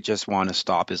 Obviously, I Just Want to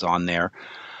Stop is on there.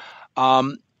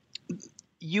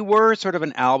 You were sort of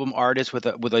an album artist with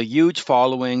a huge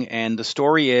following, and the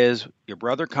story is your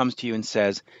brother comes to you and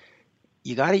says,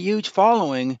 you got a huge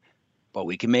following, but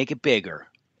we can make it bigger.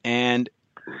 And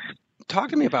talk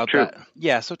to me about that.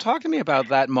 Yeah, so talk to me about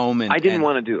that moment. I didn't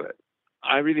want to do it.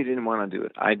 I really didn't want to do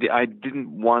it. I didn't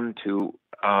want to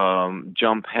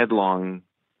jump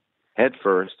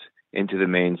headfirst into the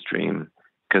mainstream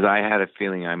because I had a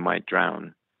feeling I might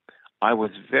drown. I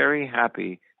was very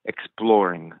happy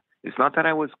exploring. It's not that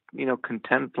I was,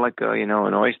 content like an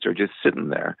oyster just sitting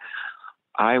there.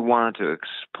 I wanted to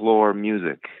explore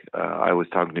music. I was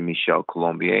talking to Michel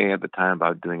Colombier at the time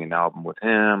about doing an album with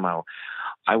him.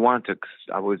 I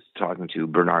was talking to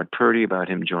Bernard Purdie about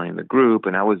him joining the group,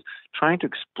 and I was trying to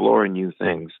explore new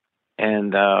things.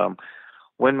 And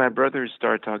when my brothers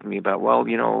started talking to me about, well,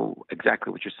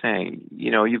 exactly what you're saying,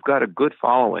 you've got a good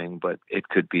following, but it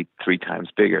could be 3 times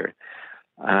bigger.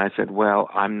 And I said, well,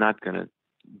 I'm not going to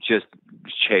just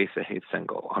chase a hit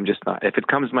single. I'm just not. If it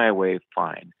comes my way,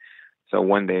 fine. So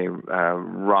one day,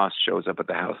 Ross shows up at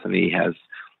the house and he has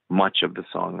much of the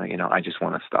song, I just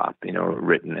want to stop,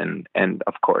 written. And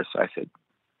of course I said,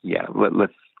 yeah,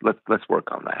 let's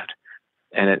work on that.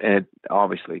 And it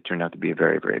obviously turned out to be a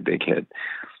very, very big hit.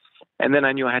 And then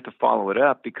I knew I had to follow it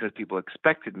up because people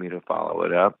expected me to follow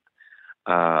it up.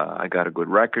 I got a good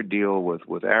record deal with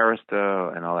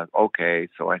Arista and all that. Okay.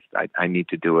 So I need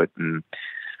to do it. And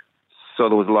so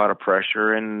there was a lot of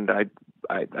pressure, and I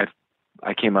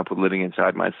came up with Living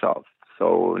Inside Myself.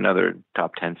 So another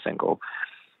top 10 single.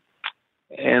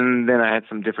 And then I had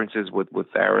some differences with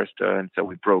Arista, and so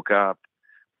we broke up.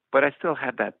 But I still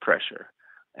had that pressure.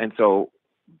 And so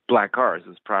Black Cars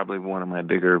was probably one of my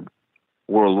bigger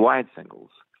worldwide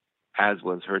singles, as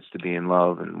was Hurts to Be in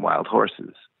Love and Wild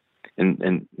Horses.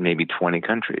 In maybe 20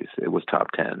 countries, it was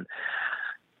top 10.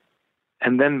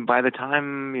 And then by the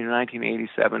time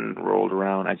 1987 rolled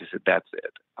around, I just said, that's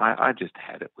it. I just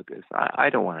had it with this. I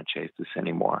don't want to chase this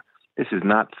anymore. This is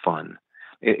not fun.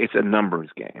 It's a numbers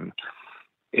game.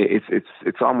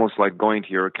 It's almost like going to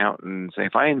your accountant and saying,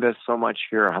 if I invest so much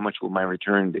here, how much will my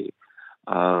return be?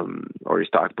 Or your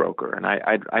stockbroker. And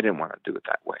I didn't want to do it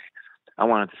that way. I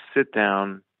wanted to sit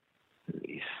down,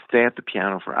 stay at the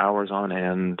piano for hours on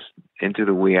end, into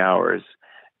the wee hours,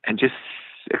 and just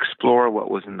explore what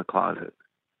was in the closet.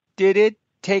 Did it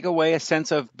take away a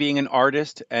sense of being an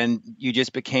artist, and you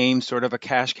just became sort of a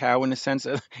cash cow in a sense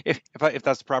of, if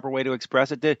that's the proper way to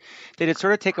express it? Did it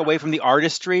sort of take away from the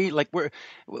artistry? Like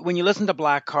when you listen to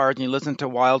Black Cars and you listen to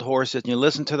Wild Horses and you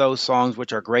listen to those songs,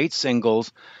 which are great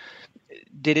singles,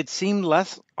 did it seem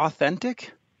less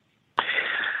authentic?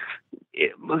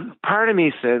 Part of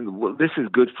me said, well, this is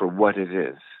good for what it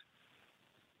is.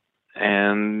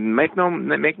 And make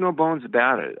no bones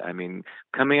about it. I mean,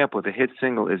 coming up with a hit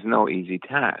single is no easy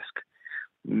task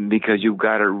because you've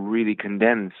got to really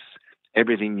condense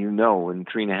everything in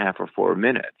 3.5 or 4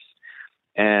 minutes.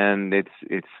 And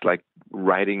it's like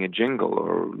writing a jingle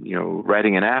or,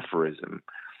 writing an aphorism.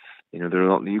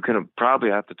 You can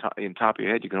probably off the top of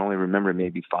your head, you can only remember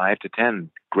maybe 5 to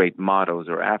 10 great mottos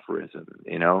or aphorisms,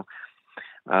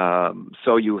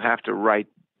 so you have to write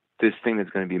this thing that's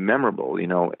going to be memorable,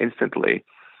 instantly.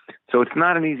 So it's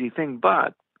not an easy thing,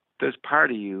 but there's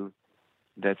part of you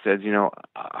that says,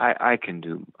 I can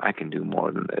do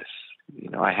more than this.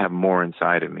 I have more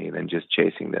inside of me than just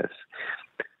chasing this.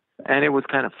 And it was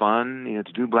kind of fun,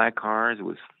 to do Black Cars. It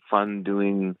was fun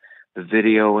doing the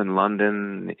video in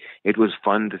London. It was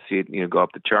fun to see it, go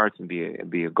up the charts and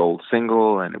be a gold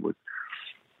single. And it was,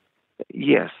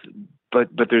 yes, but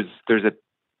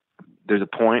there's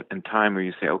a point in time where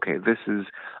you say, okay,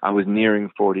 I was nearing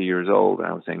 40 years old, and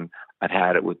I was saying, I've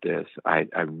had it with this. I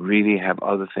really have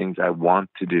other things I want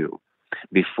to do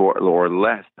before, or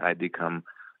lest I become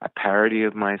a parody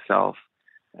of myself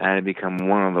and I become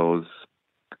one of those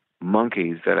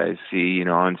monkeys that I see,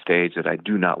 on stage that I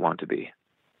do not want to be.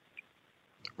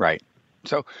 Right.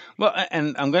 So, well,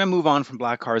 and I'm going to move on from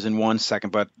Black Cars in 1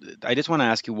 second, but I just want to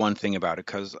ask you one thing about it,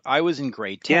 because I was in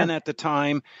grade 10 at the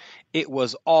time. It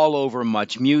was all over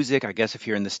Much Music. I guess if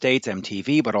you're in the States,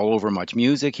 MTV, but all over Much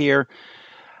Music here.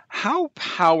 How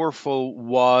powerful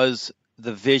was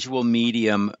the visual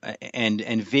medium and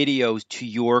videos to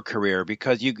your career?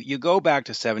 Because you go back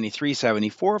to 73,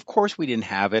 74, of course we didn't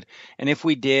have it. And if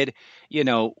we did,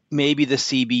 maybe the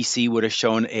CBC would have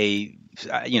shown 2 a.m.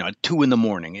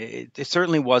 It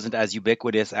certainly wasn't as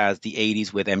ubiquitous as the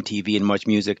 80s with MTV and Much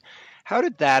Music. How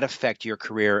did that affect your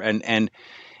career? And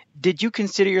did you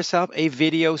consider yourself a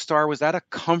video star? Was that a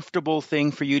comfortable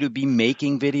thing for you to be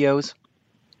making videos?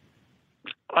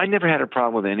 I never had a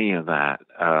problem with any of that.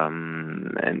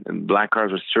 And Black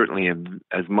Cars was certainly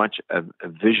as much a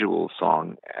visual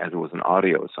song as it was an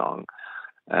audio song.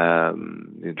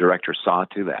 The director saw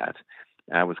to that.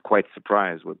 I was quite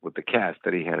surprised with the cast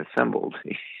that he had assembled.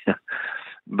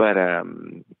 But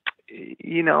and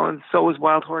so was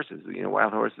Wild Horses.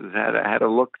 Wild Horses had a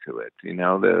look to it.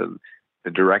 The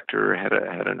director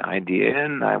had an idea,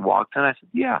 and I walked in. I said,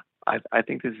 "Yeah, I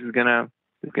think this is gonna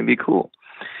be cool."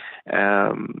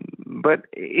 But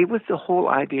it was the whole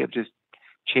idea of just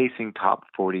chasing top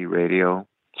 40 radio,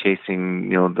 chasing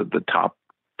the top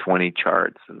 20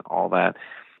 charts and all that.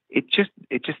 It just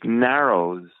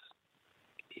narrows.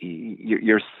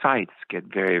 Your sights get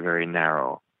very, very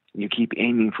narrow. You keep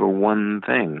aiming for one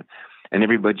thing, and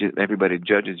everybody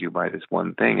judges you by this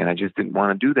one thing, and I just didn't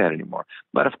want to do that anymore.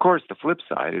 But of course, the flip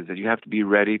side is that you have to be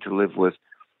ready to live with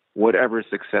whatever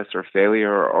success or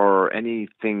failure or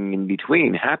anything in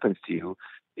between happens to you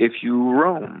if you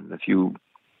roam, if you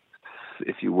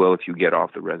get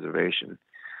off the reservation.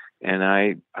 And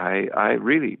I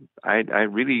really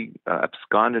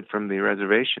absconded from the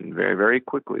reservation very, very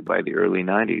quickly by the early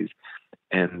 90s.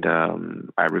 And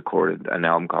I recorded an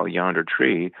album called Yonder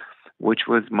Tree, which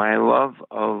was my love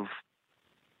of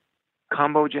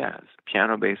combo jazz,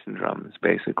 piano, bass, and drums,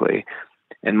 basically,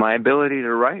 and my ability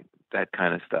to write that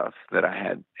kind of stuff that I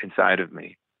had inside of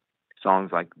me.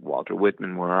 Songs like Walter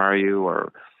Whitman, Where Are You,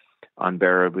 or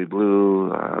Unbearably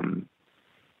Blue, I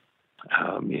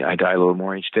Die a Little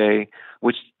More Each Day,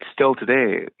 which still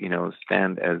today,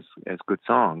 stand as good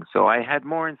songs. So I had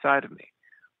more inside of me.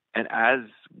 And as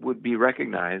would be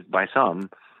recognized by some,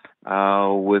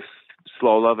 with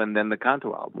Slow Love and then the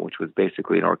Canto album, which was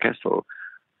basically an orchestral,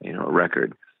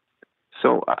 record.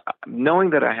 So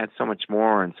knowing that I had so much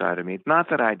more inside of me, it's not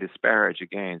that I disparage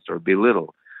against or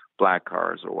belittle Black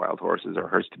Cars or Wild Horses or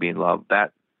Hurts to Be in Love,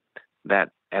 that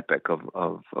epic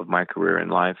of my career in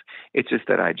life. It's just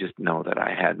that I just know that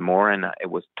I had more, and it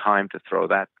was time to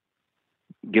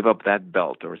give up that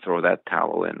belt or throw that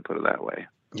towel in, put it that way.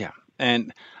 Yeah.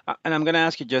 And I'm going to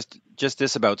ask you just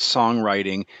this about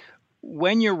songwriting.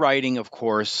 When you're writing, of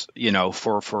course,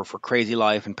 for Crazy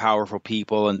Life and Powerful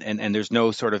People, and there's no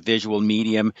sort of visual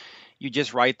medium, you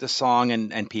just write the song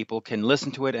and people can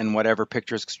listen to it, and whatever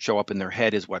pictures show up in their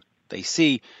head is what they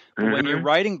see. But when you're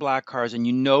writing Black Cars and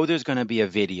there's going to be a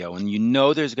video and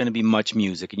there's going to be much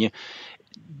music, and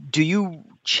do you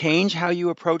change how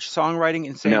you approach songwriting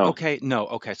and say, okay,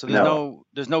 so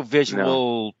there's no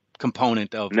visual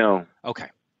component of okay.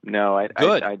 No, I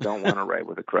don't want to write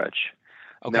with a crutch.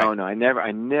 Okay. No, I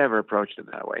never approached it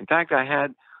that way. In fact, I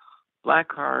had Black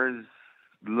Cars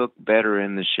look better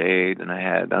in the shade than I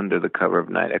had Under the Cover of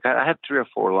Night. I had 3 or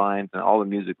 4 lines and all the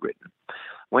music written.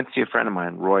 Went to see a friend of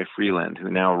mine, Roy Freeland, who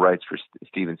now writes for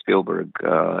Steven Spielberg,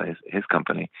 his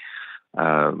company,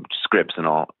 scripts and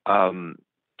all.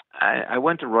 I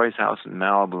went to Roy's house in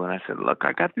Malibu and I said, "Look,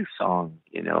 I got this song,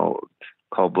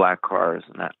 called Black Cars."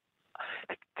 And to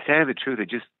tell you the truth, it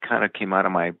just kind of came out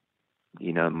of my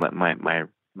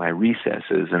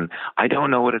recesses, and I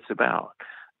don't know what it's about.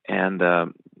 And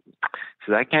he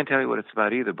said, "I can't tell you what it's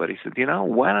about either." But he said,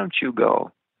 "Why don't you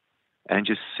go and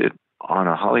just sit on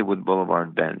a Hollywood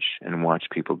Boulevard bench and watch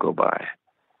people go by?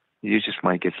 You just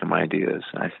might get some ideas."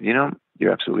 And I said,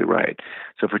 "You're absolutely right."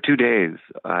 So for 2 days,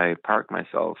 I parked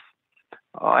myself,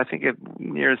 I think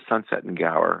near Sunset and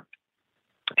Gower,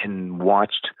 and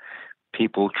watched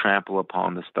people trample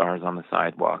upon the stars on the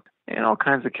sidewalk, and all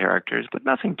kinds of characters, but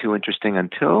nothing too interesting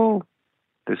until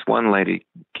this one lady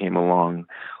came along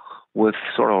with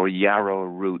sort of yarrow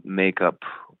root makeup,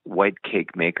 white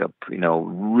cake makeup,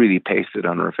 really pasted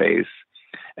on her face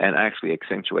and actually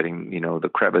accentuating, the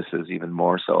crevices even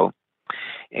more so.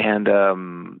 And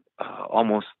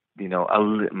almost,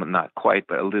 not quite,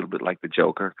 but a little bit like the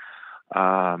Joker.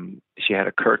 She had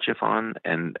a kerchief on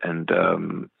and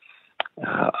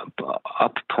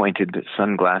up-pointed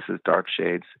sunglasses, dark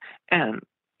shades, and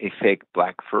a fake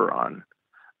black fur on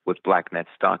with black net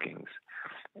stockings.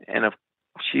 And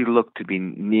she looked to be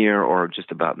near or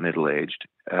just about middle-aged.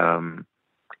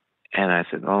 And I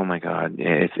said, "Oh my God,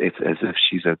 it's as if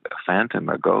she's a phantom,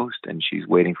 a ghost, and she's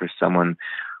waiting for someone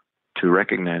to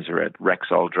recognize her at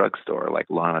Rexall drugstore, like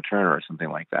Lana Turner or something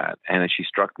like that." And she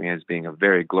struck me as being a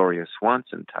very Gloria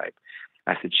Swanson type.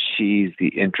 I said, "She's the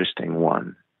interesting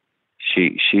one.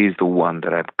 She's the one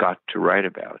that I've got to write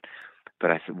about."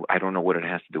 But I said, "I don't know what it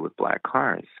has to do with Black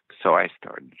Cars." So I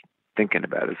started thinking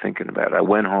about it. I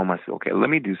went home. I said, "Okay, let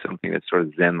me do something that's sort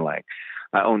of Zen-like."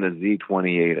 I owned a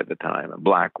Z28 at the time, a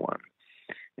black one.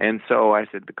 And so I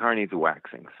said, the car needs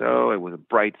waxing. So it was a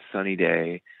bright, sunny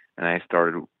day, and I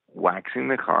started waxing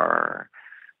the car.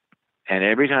 And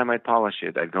every time I'd polish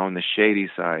it, I'd go on the shady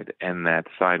side, and that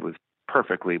side was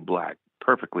perfectly black,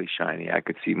 perfectly shiny. I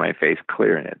could see my face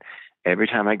clear in it. Every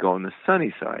time I go on the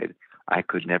sunny side, I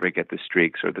could never get the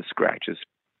streaks or the scratches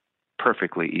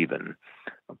perfectly even,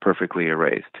 perfectly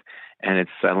erased. And it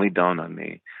suddenly dawned on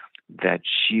me that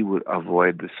she would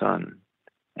avoid the sun,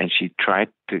 and she tried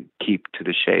to keep to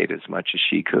the shade as much as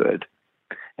she could.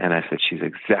 And I said, she's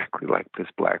exactly like this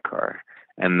black car.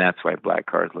 And that's why black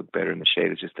cars look better in the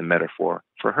shade. It's just a metaphor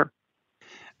for her.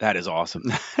 That is awesome.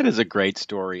 That is a great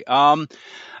story.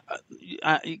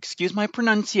 Excuse my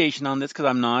pronunciation on this because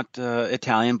I'm not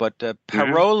Italian, but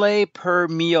parole per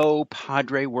mio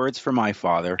padre, words for my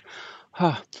father.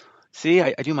 See,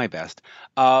 I do my best.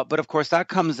 But of course, that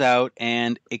comes out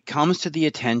and it comes to the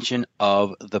attention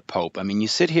of the Pope. I mean, you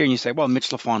sit here and you say, well, Mitch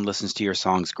Lafon listens to your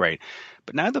songs, great.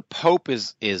 But now the Pope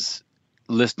is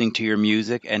listening to your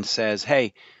music and says,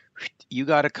 hey, you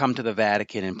got to come to the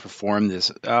Vatican and perform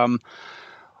this.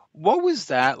 What was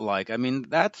that like? I mean,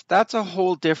 that's a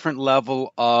whole different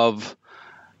level of,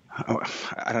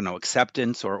 I don't know,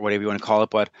 acceptance or whatever you want to call it.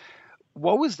 But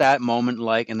what was that moment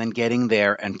like? And then getting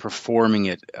there and performing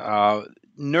it,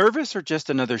 nervous or just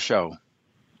another show?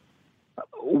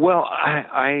 Well,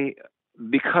 I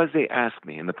because they asked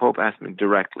me, and the Pope asked me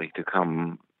directly to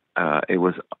come. It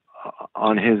was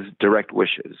on his direct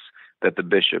wishes that the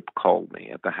bishop called me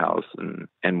at the house and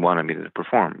wanted me to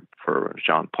perform for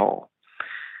Jean Paul.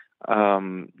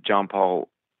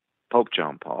 Pope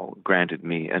John Paul granted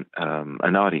me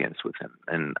an audience with him,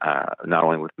 and not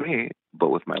only with me, but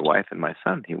with my wife and my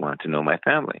son. He wanted to know my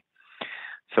family.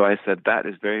 So I said, that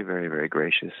is very, very, very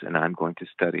gracious, and I'm going to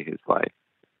study his life.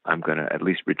 I'm going to at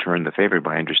least return the favor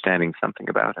by understanding something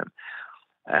about him.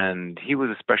 And he was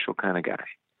a special kind of guy.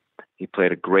 He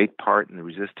played a great part in the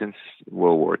resistance,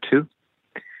 World War II.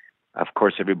 Of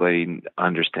course, everybody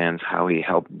understands how he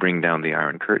helped bring down the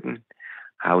Iron Curtain,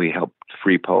 how he helped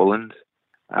free Poland.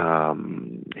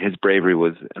 His bravery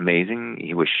was amazing.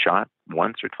 He was shot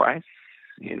once or twice,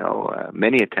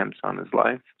 many attempts on his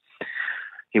life.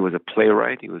 He was a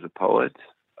playwright. He was a poet.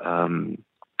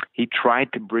 He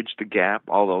tried to bridge the gap,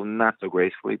 although not so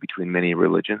gracefully, between many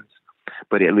religions,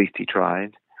 but at least he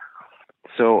tried.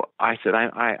 So I said,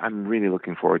 I'm really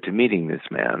looking forward to meeting this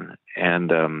man.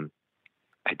 And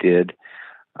I did.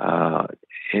 And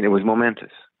it was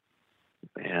momentous.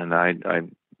 And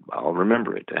I'll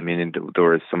remember it. I mean, there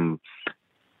were some,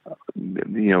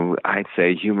 I'd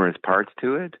say humorous parts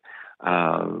to it,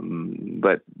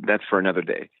 but that's for another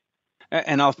day.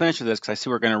 And I'll finish with this because I see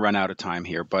we're going to run out of time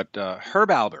here. But Herb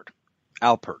Alpert.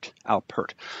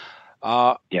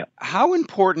 Yeah. How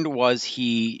important was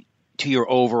he to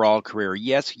your overall career?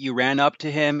 Yes, you ran up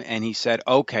to him and he said,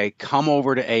 "Okay, come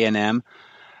over to A&M."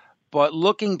 But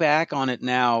looking back on it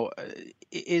now,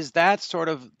 is that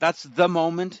that's the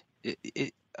moment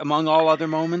among all other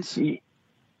moments?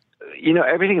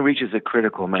 Everything reaches a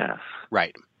critical mass.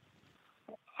 Right.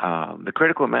 The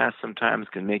critical mass sometimes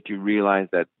can make you realize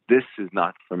that this is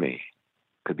not for me.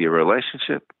 Could be a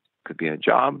relationship, could be a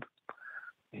job,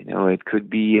 it could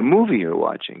be a movie you're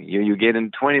watching. You get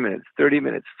in 20 minutes, 30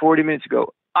 minutes, 40 minutes, you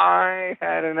go, I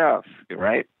had enough,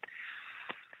 right?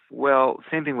 Well,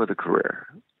 same thing with a career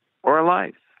or a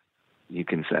life, you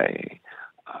can say.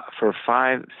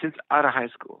 Since out of high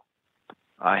school,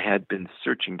 I had been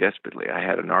searching desperately. I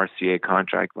had an RCA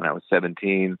contract when I was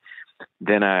 17.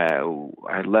 Then I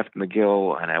left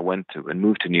McGill and I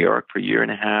moved to New York for a year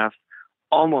and a half,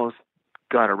 almost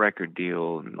got a record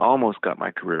deal and almost got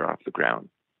my career off the ground.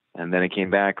 And then I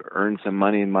came back, earned some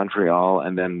money in Montreal,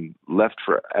 and then left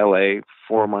for LA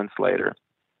 4 months later.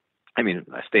 I mean,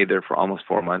 I stayed there for almost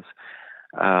 4 months.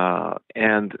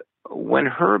 And when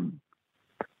Herb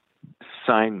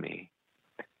signed me,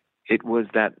 it was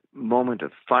that moment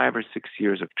of 5 or 6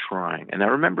 years of trying. And I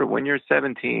remember when you're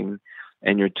 17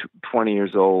 and you're 20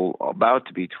 years old, about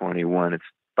to be 21, it's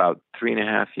about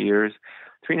 3.5 years.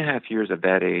 3.5 years of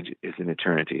that age is an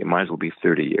eternity. It might as well be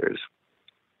 30 years.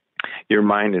 Your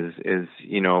mind is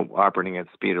operating at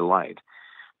speed of light.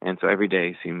 And so every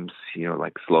day seems,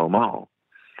 like slow-mo.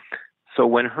 So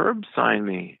when Herb signed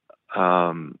me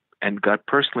and got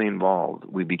personally involved,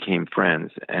 we became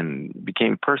friends and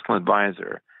became personal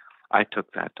advisor. I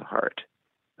took that to heart.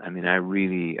 I mean, I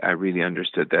really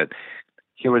understood that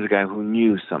here was a guy who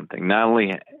knew something. Not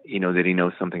only, did he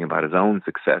know something about his own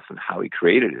success and how he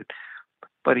created it,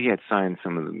 but he had signed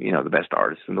some of the, the best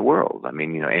artists in the world. I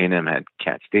mean, A&M had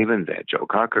Cat Stevens, they had Joe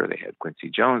Cocker, they had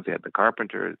Quincy Jones, they had the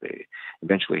Carpenters, they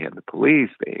eventually had the Police,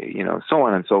 they, so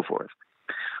on and so forth.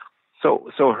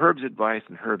 So Herb's advice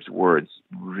and Herb's words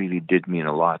really did mean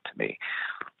a lot to me.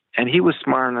 And he was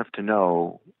smart enough to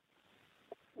know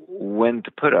when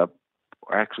to put up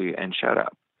and shut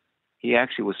up. He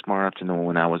actually was smart enough to know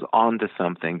when I was onto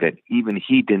something that even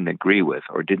he didn't agree with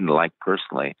or didn't like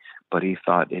personally, but he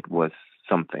thought it was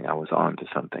something. I was on to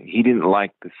something. He didn't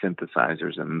like the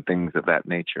synthesizers and things of that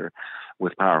nature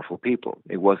with powerful people.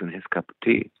 It wasn't his cup of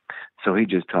tea. So he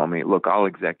just told me, look, I'll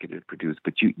executive produce,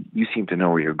 but you seem to know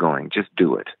where you're going. Just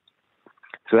do it.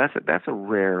 So that's a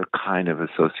rare kind of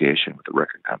association with the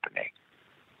record company.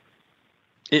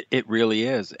 It really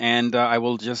is. And I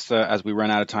will just, as we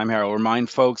run out of time here, I'll remind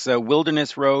folks,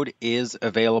 Wilderness Road is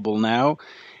available now.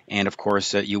 And, of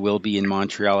course, you will be in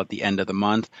Montreal at the end of the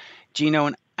month. Gino,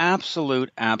 an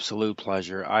absolute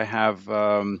pleasure. I have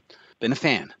been a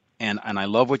fan. And I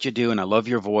love what you do, and I love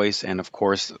your voice. And of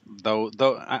course, though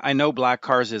I know Black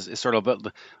Cars is sort of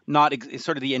it's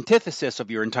sort of the antithesis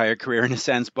of your entire career in a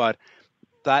sense, but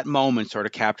that moment sort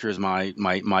of captures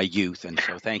my youth. And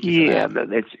so thank you for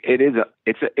that.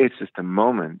 It's just a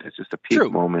moment. It's just a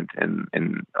peak moment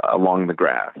in along the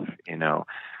graph. You know,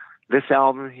 this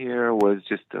album here was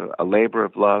just a labor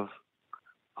of love.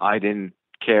 I didn't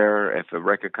care if a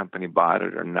record company bought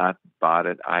it or not bought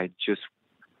it. I just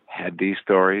had these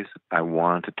stories. I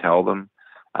wanted to tell them.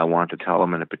 I wanted to tell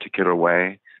them in a particular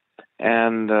way.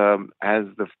 And as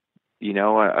this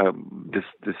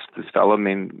fellow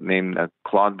named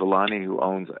Claude Villani, who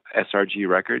owns SRG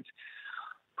Records,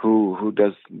 who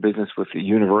does business with the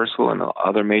Universal and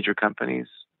other major companies,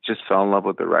 just fell in love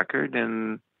with the record,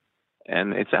 and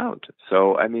it's out.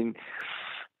 So I mean,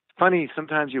 funny.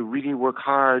 Sometimes you really work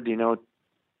hard,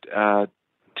 to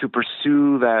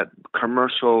pursue that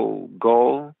commercial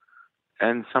goal.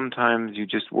 And sometimes you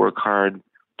just work hard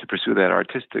to pursue that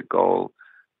artistic goal,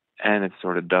 and it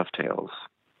sort of dovetails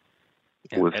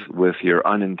with your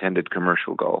unintended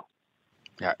commercial goal.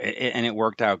 Yeah, and it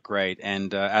worked out great.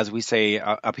 And as we say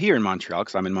up here in Montreal,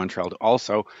 because I'm in Montreal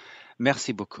also,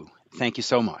 merci beaucoup. Thank you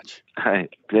so much. Hi,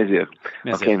 plaisir.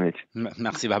 Okay, Mitch.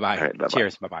 Merci, bye-bye. Right, bye-bye.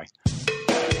 Cheers, bye-bye.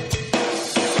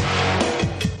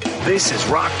 This is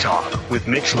Rock Talk with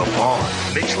Mitch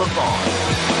LaFon. Mitch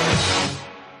LaFon.